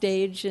on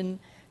stage in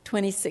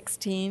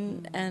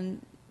 2016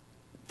 and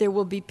there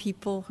will be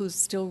people who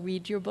still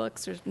read your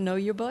books or know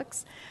your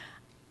books?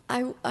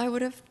 I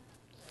would have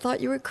thought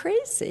you were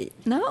crazy.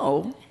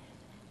 No,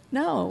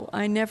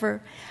 I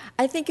never.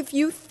 I think if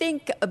you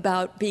think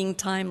about being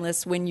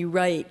timeless when you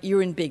write,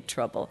 you're in big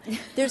trouble.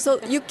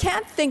 You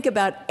can't think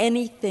about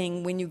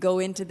anything when you go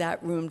into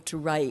that room to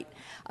write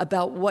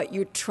about what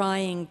you're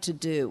trying to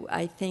do.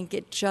 I think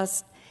it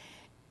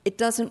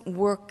doesn't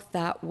work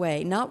that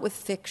way, not with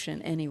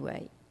fiction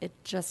anyway. It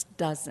just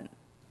doesn't.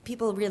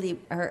 People really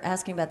are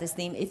asking about this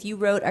theme. If you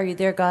wrote Are You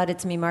There, God?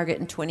 It's Me, Margaret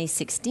in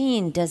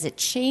 2016, does it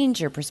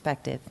change your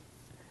perspective?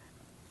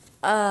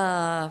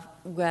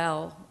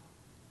 Well,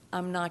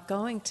 I'm not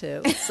going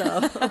to.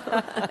 So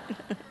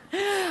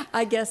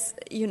I guess,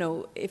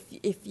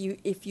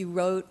 if you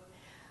wrote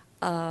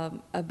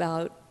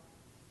about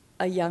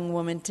a young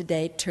woman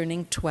today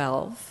turning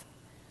 12,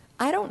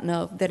 I don't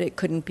know that it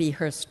couldn't be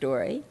her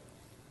story.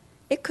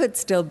 It could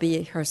still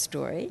be her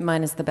story.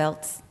 Minus the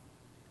belts.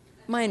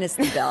 Minus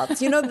the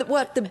belts. You know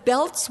what? The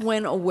belts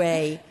went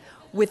away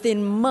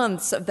within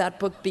months of that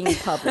book being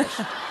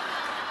published.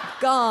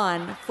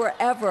 Gone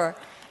forever.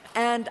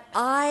 And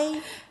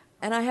I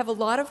have a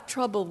lot of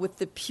trouble with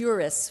the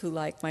purists who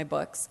like my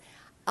books.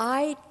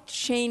 I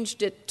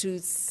changed it to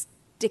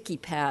sticky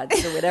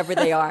pads or whatever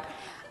they are.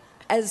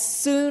 As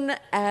soon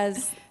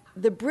as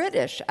the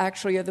British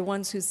actually are the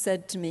ones who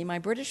said to me, my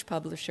British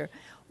publisher,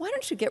 why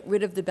don't you get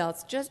rid of the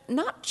belts? Just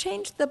not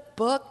change the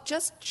book,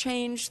 just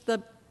change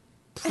the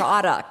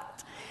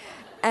product.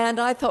 And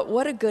I thought,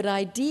 what a good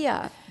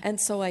idea. And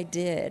so I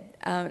did.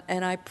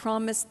 And I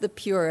promised the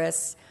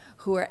purists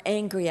who are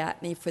angry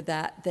at me for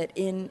that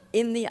in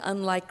the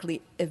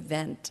unlikely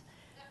event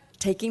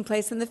taking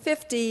place in the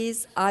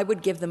 50s, I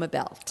would give them a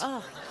belt.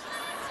 Oh.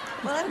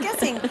 Well, I'm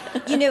guessing,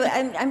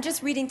 I'm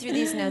just reading through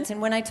these notes, and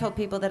when I told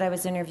people that I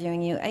was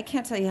interviewing you, I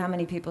can't tell you how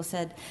many people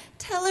said,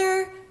 tell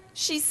her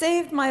she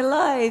saved my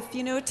life,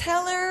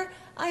 tell her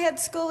I had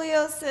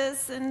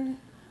scoliosis and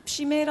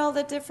she made all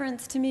the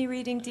difference to me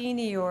reading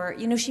Deanie, or,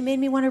 she made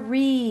me want to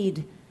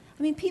read.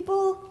 I mean,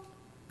 people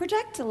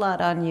project a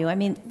lot on you. I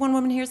mean, one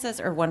woman here says,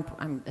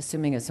 I'm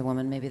assuming it's a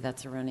woman, maybe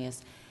that's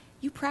erroneous,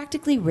 you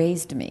practically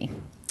raised me.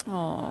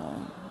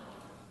 Oh,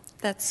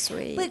 that's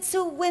sweet. But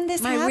so when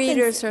this my happens...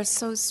 readers are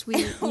so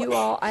sweet. You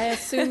all, I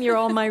assume you're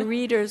all my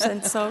readers,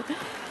 and so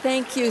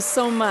thank you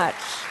so much.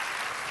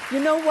 You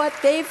know what?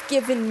 They have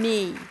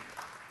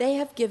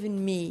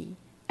given me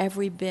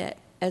every bit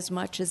as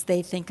much as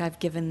they think I've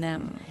given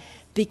them.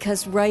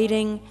 Because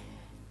writing,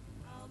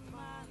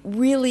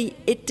 really,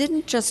 it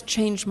didn't just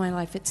change my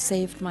life, it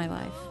saved my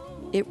life.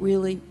 It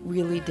really,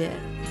 really did.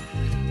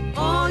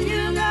 All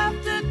you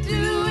have to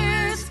do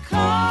is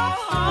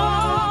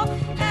call,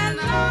 and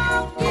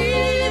I'll be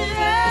there.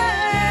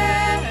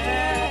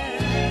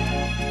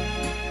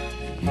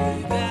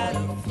 You got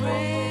a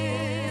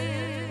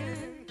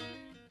friend.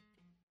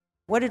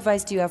 What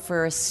advice do you have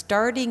for a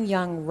starting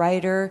young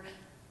writer,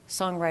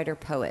 songwriter,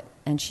 poet?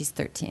 And she's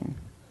 13.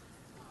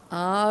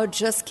 Oh,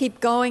 just keep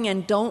going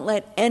and don't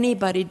let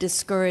anybody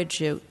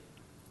discourage you.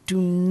 Do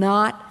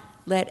not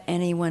let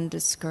anyone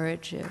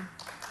discourage you.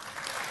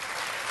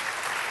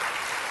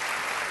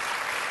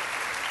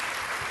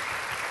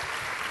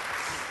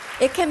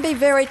 It can be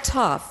very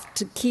tough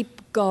to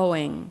keep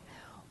going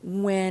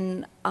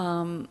when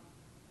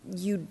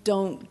you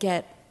don't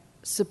get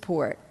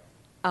support.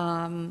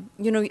 And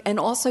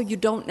also you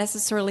don't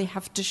necessarily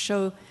have to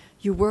show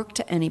your work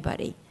to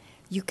anybody.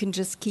 You can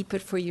just keep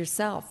it for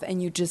yourself,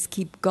 and you just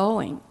keep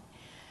going.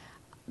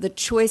 The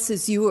choice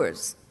is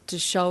yours to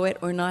show it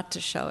or not to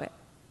show it.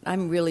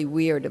 I'm really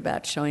weird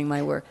about showing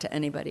my work to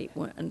anybody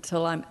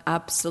until I'm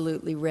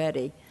absolutely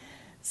ready.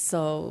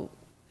 So,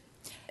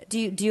 do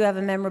you have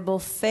a memorable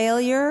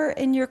failure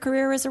in your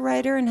career as a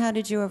writer, and how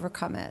did you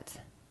overcome it?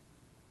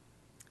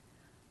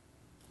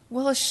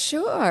 Well,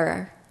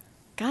 sure.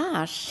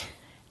 Gosh,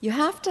 you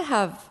have to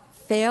have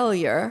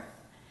failure.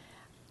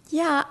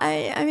 Yeah,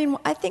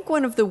 I think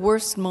one of the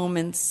worst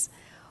moments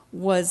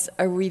was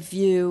a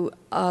review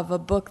of a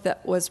book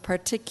that was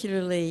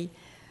particularly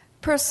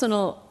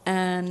personal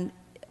and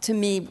to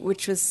me,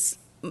 which was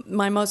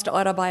my most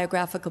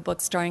autobiographical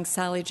book, starring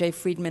Sally J.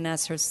 Friedman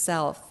as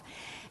herself.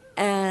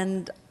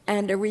 And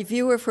a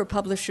reviewer for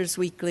Publishers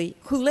Weekly,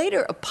 who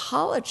later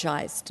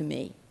apologized to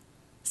me,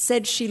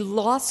 said she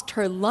lost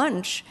her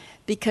lunch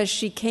because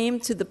she came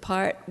to the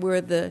part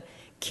where the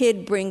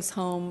kid brings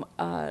home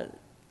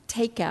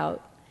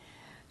takeout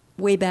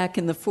way back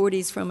in the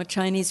 40s from a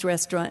Chinese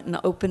restaurant and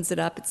opens it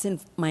up. It's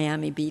in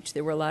Miami Beach.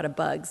 There were a lot of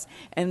bugs.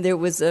 And there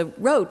was a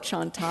roach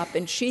on top,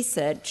 and she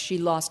said she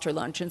lost her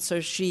lunch. And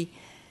so she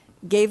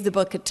gave the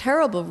book a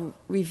terrible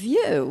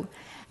review.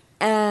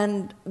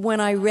 And when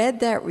I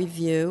read that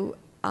review,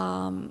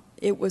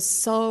 it was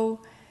so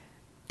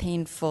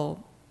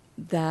painful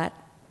that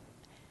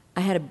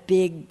I had a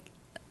big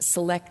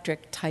Selectric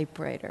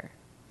typewriter.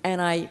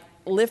 And I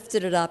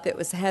lifted it up. It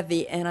was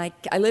heavy. And I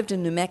lived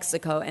in New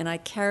Mexico, and I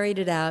carried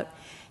it out,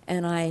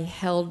 and I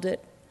held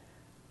it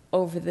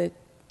over the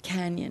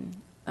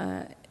canyon.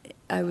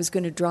 I was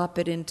going to drop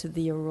it into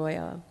the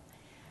arroyo.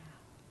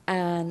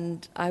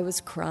 And I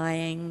was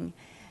crying.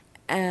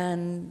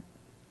 And,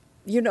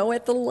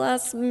 at the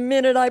last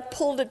minute, I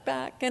pulled it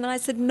back. And I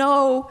said,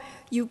 no,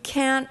 you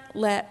can't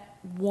let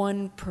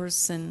one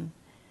person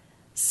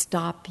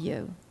stop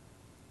you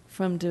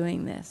from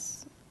doing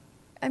this.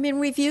 I mean,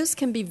 reviews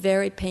can be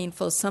very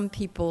painful. Some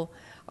people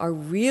are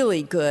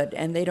really good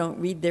and they don't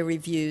read their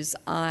reviews.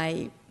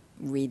 I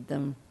read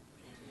them.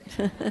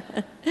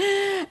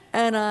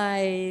 And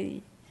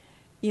I,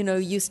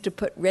 used to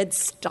put red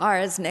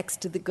stars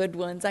next to the good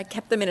ones. I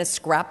kept them in a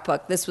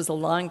scrapbook. This was a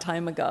long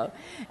time ago.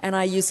 And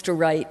I used to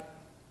write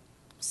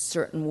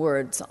certain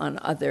words on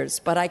others,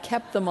 but I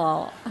kept them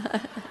all.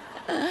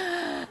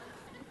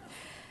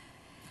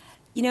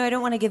 I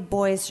don't want to give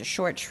boys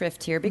short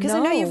shrift here because I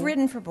know you've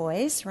written for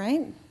boys,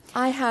 right?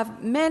 I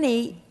have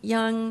many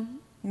young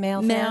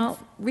male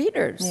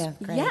readers. Yeah,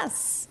 great.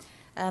 Yes.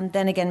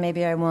 Then again,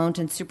 maybe I won't,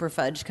 and Super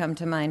Fudge come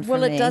to mind for me.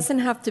 Well, it doesn't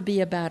have to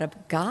be about a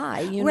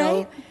guy,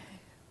 Right.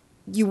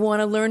 You want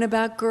to learn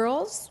about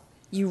girls?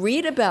 You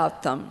read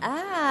about them.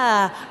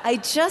 I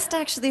just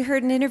actually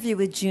heard an interview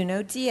with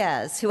Juno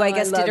Diaz, who I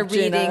guess did a love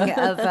Juno. reading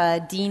of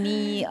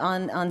Deanie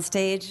on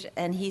stage,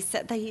 and he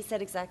said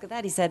exactly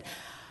that. He said,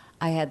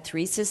 I had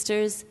 3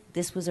 sisters.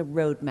 This was a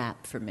roadmap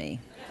for me.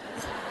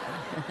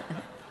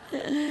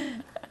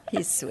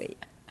 He's sweet.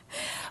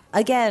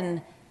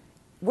 Again,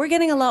 we're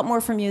getting a lot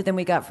more from you than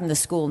we got from the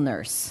school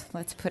nurse.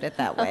 Let's put it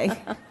that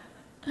way.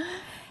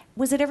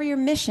 Was it ever your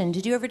mission?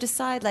 Did you ever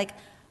decide,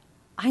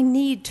 I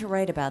need to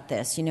write about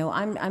this?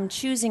 I'm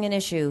choosing an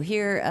issue.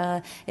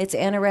 Here, it's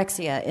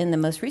anorexia in the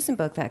most recent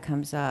book that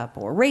comes up,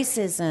 or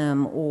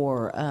racism,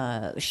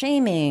 or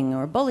shaming,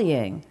 or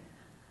bullying.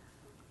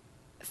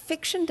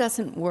 Fiction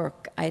doesn't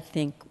work, I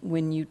think,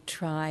 when you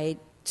try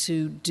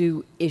to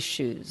do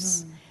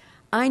issues.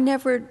 I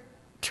never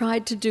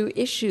tried to do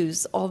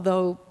issues,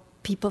 although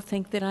people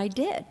think that I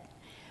did.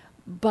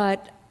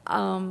 But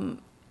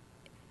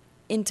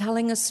in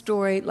telling a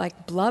story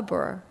like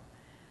Blubber,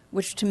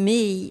 which to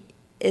me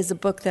is a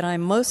book that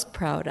I'm most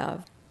proud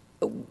of,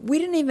 we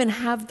didn't even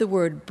have the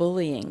word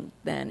bullying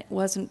then. It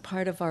wasn't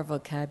part of our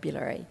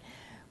vocabulary.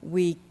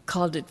 We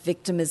called it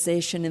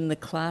victimization in the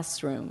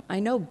classroom. I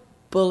know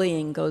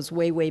bullying goes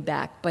way, way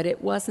back, but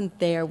it wasn't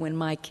there when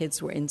my kids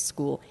were in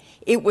school.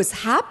 It was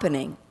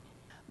happening,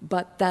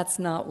 but that's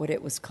not what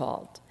it was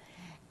called.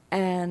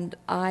 And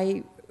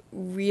I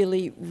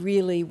really,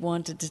 really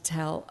wanted to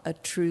tell a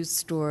true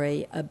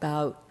story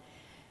about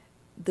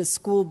the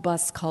school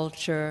bus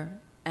culture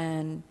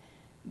and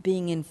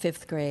being in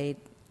 5th grade.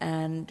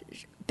 And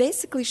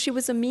basically, she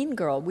was a mean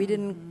girl. We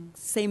didn't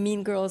say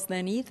mean girls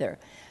then either,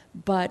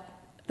 but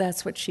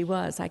that's what she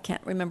was. I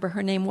can't remember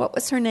her name. What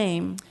was her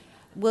name?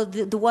 Well,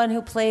 the one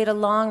who played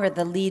along, or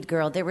the lead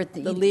girl? They were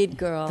The lead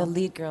girl. The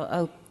lead girl.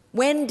 Oh,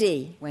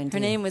 Wendy. Wendy.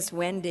 Her name was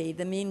Wendy.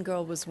 The mean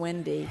girl was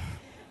Wendy.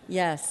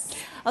 Yes.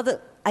 although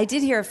I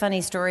did hear a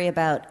funny story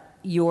about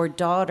your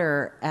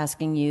daughter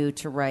asking you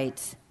to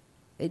write.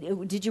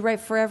 Did you write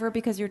forever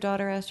because your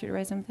daughter asked you to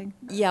write something?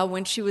 Yeah,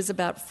 when she was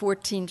about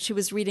 14, she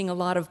was reading a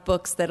lot of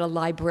books that a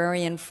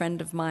librarian friend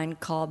of mine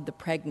called the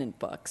pregnant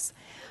books.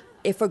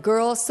 If a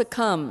girl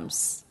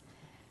succumbs,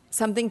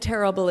 something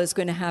terrible is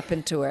going to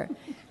happen to her.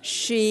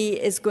 She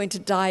is going to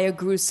die a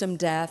gruesome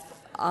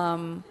death,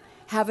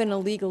 have an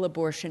illegal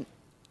abortion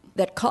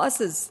that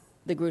causes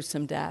the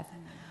gruesome death.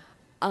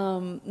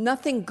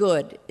 Nothing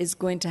good is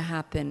going to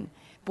happen.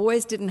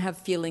 Boys didn't have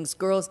feelings.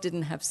 Girls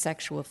didn't have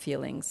sexual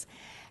feelings.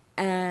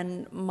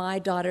 And my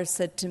daughter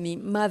said to me,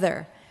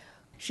 Mother,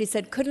 she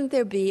said, couldn't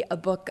there be a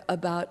book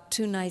about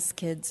 2 nice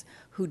kids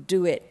who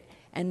do it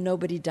and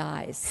nobody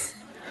dies?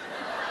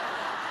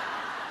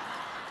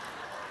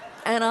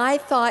 And I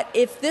thought,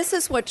 if this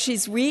is what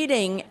she's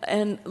reading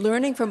and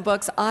learning from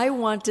books, I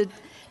wanted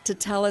to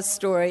tell a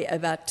story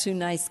about 2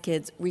 nice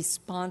kids,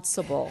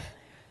 responsible,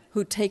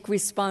 who take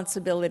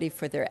responsibility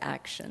for their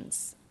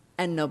actions,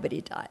 and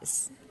nobody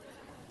dies.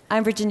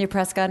 I'm Virginia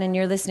Prescott, and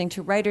you're listening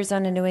to Writers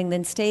on a New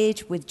England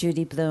Stage with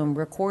Judy Blume,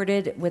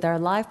 recorded with our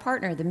live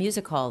partner, the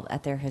Music Hall,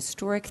 at their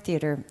historic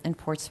theater in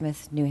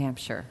Portsmouth, New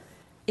Hampshire.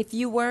 If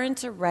you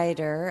weren't a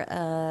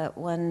writer,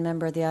 one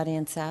member of the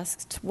audience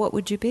asked, what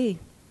would you be?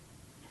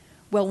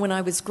 Well, when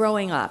I was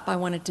growing up, I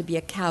wanted to be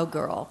a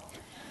cowgirl.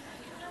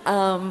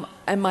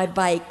 And my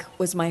bike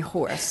was my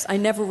horse. I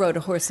never rode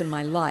a horse in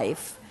my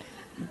life,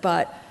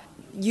 but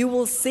you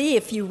will see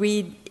if you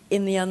read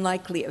In the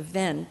Unlikely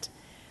Event,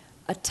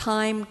 a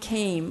time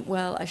came,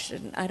 well,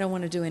 I don't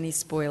want to do any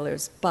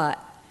spoilers, but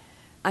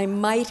I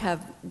might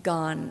have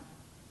gone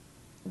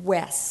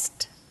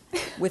west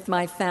with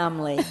my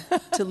family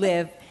to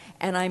live,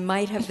 and I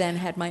might have then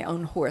had my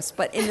own horse.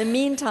 But in the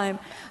meantime,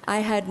 I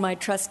had my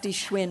trusty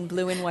Schwinn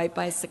blue and white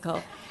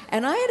bicycle,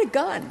 and I had a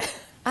gun.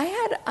 I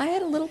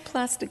had a little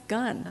plastic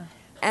gun,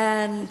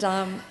 and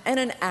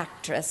an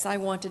actress. I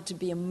wanted to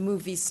be a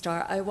movie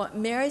star.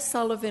 Mary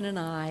Sullivan and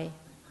I,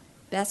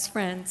 best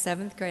friends,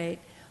 7th grade,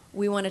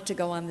 we wanted to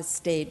go on the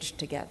stage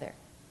together.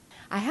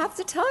 I have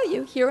to tell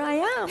you, here I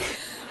am.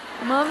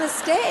 I'm on the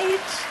stage.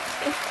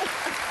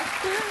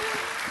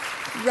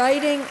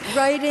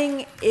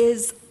 Writing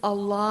is a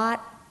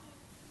lot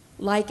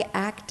like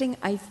acting,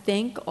 I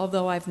think,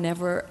 although I've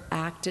never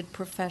acted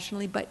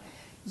professionally, but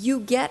you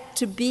get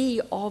to be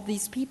all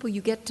these people.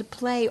 You get to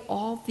play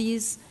all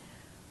these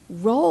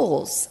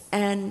roles.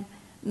 And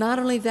not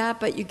only that,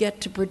 but you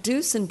get to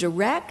produce and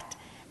direct,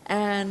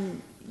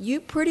 and you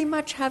pretty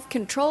much have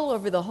control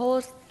over the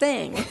whole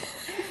thing.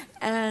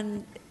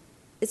 And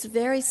it's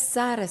very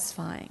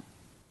satisfying.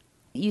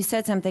 You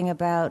said something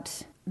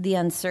about the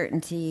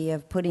uncertainty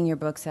of putting your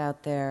books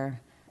out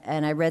there,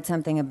 and I read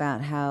something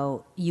about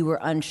how you were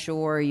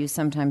unsure, you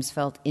sometimes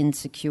felt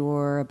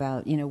insecure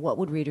about, what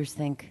would readers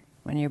think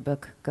when your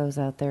book goes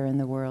out there in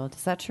the world.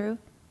 Is that true?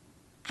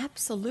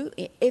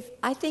 Absolutely.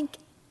 I think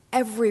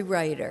every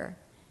writer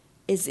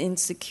is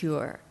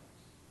insecure.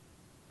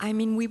 I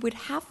mean, we would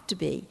have to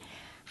be.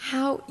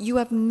 How you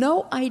have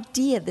no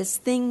idea this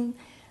thing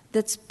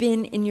that's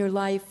been in your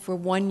life for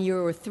 1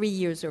 year or 3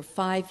 years or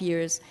 5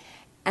 years,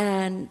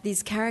 and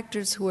these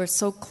characters who are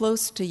so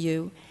close to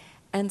you,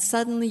 and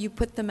suddenly you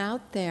put them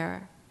out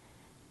there,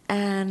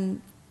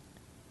 and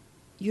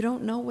you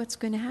don't know what's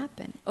going to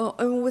happen. Oh,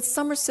 and with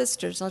Summer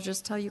Sisters, I'll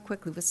just tell you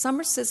quickly. With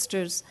Summer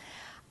Sisters,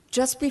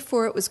 just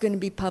before it was going to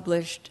be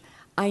published,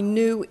 I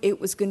knew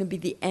it was going to be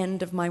the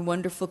end of my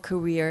wonderful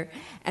career,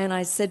 and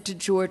I said to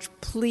George,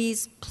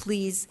 please,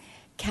 please,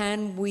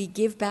 can we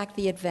give back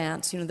the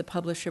advance? The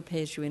publisher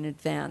pays you in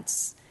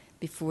advance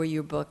before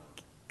your book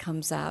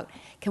comes out.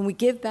 Can we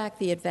give back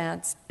the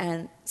advance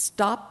and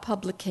stop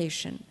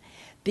publication?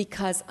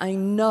 Because I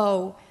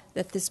know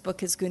that this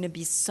book is going to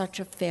be such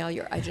a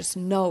failure. I just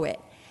know it.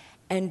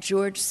 And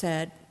George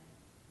said,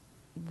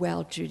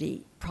 well,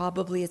 Judy,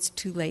 probably it's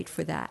too late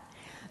for that.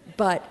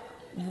 But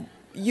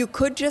you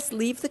could just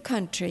leave the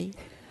country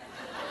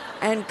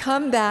and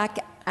come back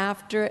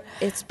after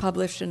it's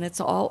published and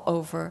it's all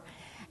over,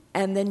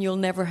 and then you'll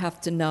never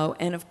have to know.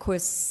 And of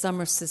course,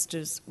 Summer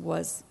Sisters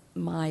was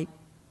my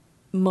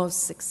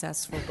most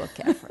successful book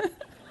ever.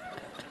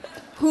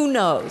 Who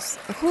knows?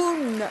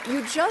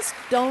 You just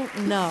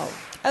don't know.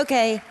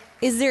 Okay,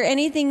 is there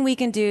anything we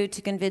can do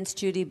to convince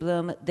Judy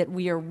Blume that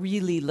we are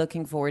really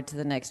looking forward to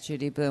the next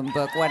Judy Blume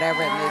book,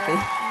 whatever it may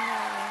be?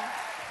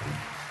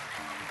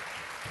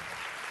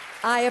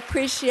 I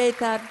appreciate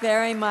that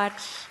very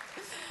much.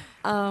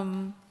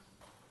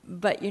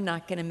 But you're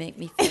not going to make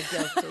me feel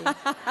guilty.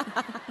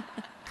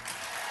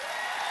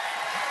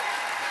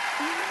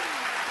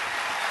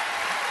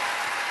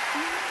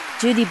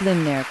 Judy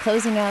Blume there,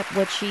 closing out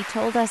what she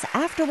told us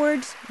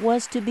afterwards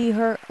was to be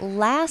her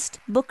last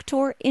book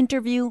tour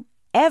interview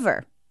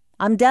ever.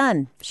 I'm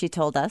done, she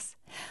told us.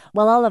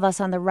 While all of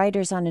us on the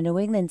Writers on a New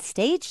England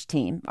Stage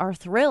team are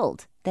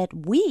thrilled that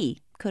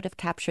we could have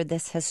captured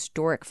this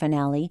historic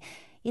finale,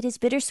 it is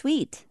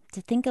bittersweet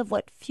to think of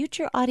what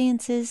future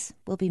audiences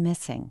will be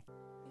missing.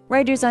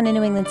 Writers on a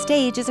New England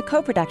Stage is a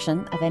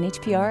co-production of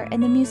NHPR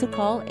and the Music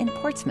Hall in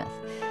Portsmouth.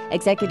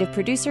 Executive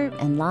producer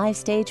and live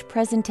stage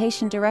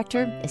presentation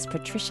director is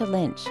Patricia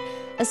Lynch.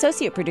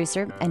 Associate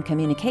producer and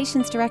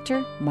communications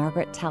director,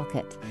 Margaret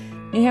Talcott.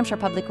 New Hampshire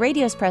Public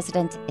Radio's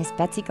president is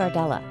Betsy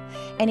Gardella.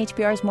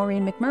 NHPR's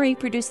Maureen McMurray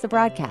produced the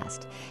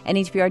broadcast.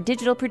 NHPR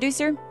digital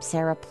producer,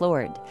 Sarah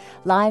Plord.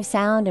 Live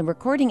sound and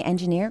recording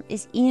engineer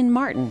is Ian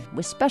Martin,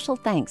 with special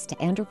thanks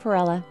to Andrew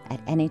Perella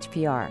at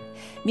NHPR.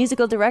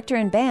 Musical director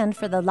and band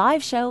for the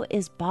live show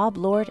is Bob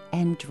Lord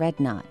and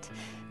Dreadnought.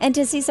 And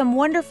to see some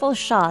wonderful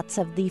shots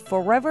of the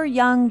forever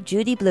young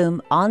Judy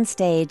Blume on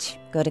stage,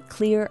 go to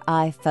Clear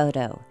Eye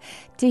Photo.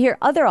 To hear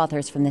other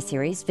authors from the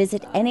series,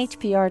 visit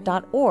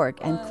nhpr.org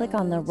and click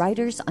on the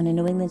Writers on a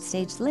New England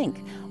Stage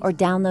link, or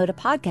download a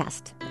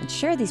podcast and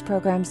share these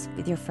programs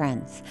with your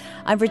friends.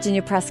 I'm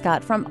Virginia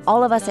Prescott from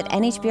all of us at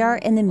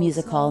NHPR in the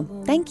Music Hall.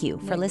 Thank you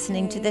for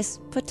listening to this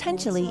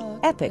potentially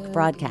epic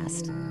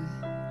broadcast.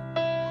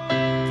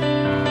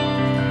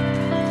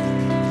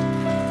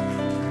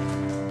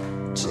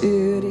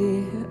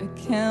 Judy, I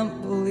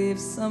can't believe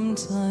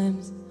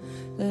sometimes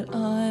that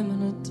I'm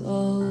an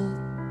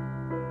adult.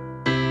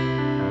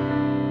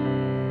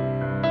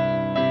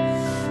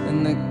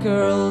 And the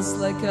girls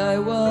like I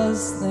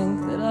was think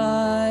that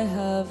I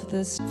have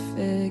this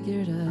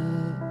figured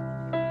out.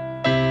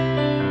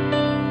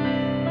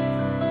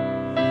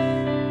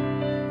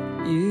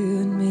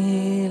 You and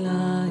me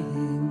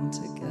lying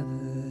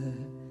together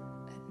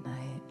at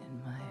night in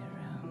my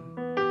room.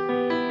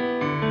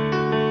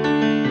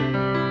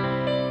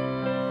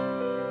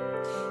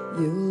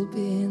 You'll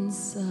be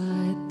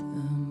inside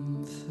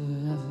them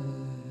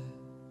forever.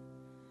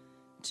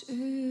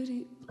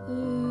 Judy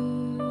Blume.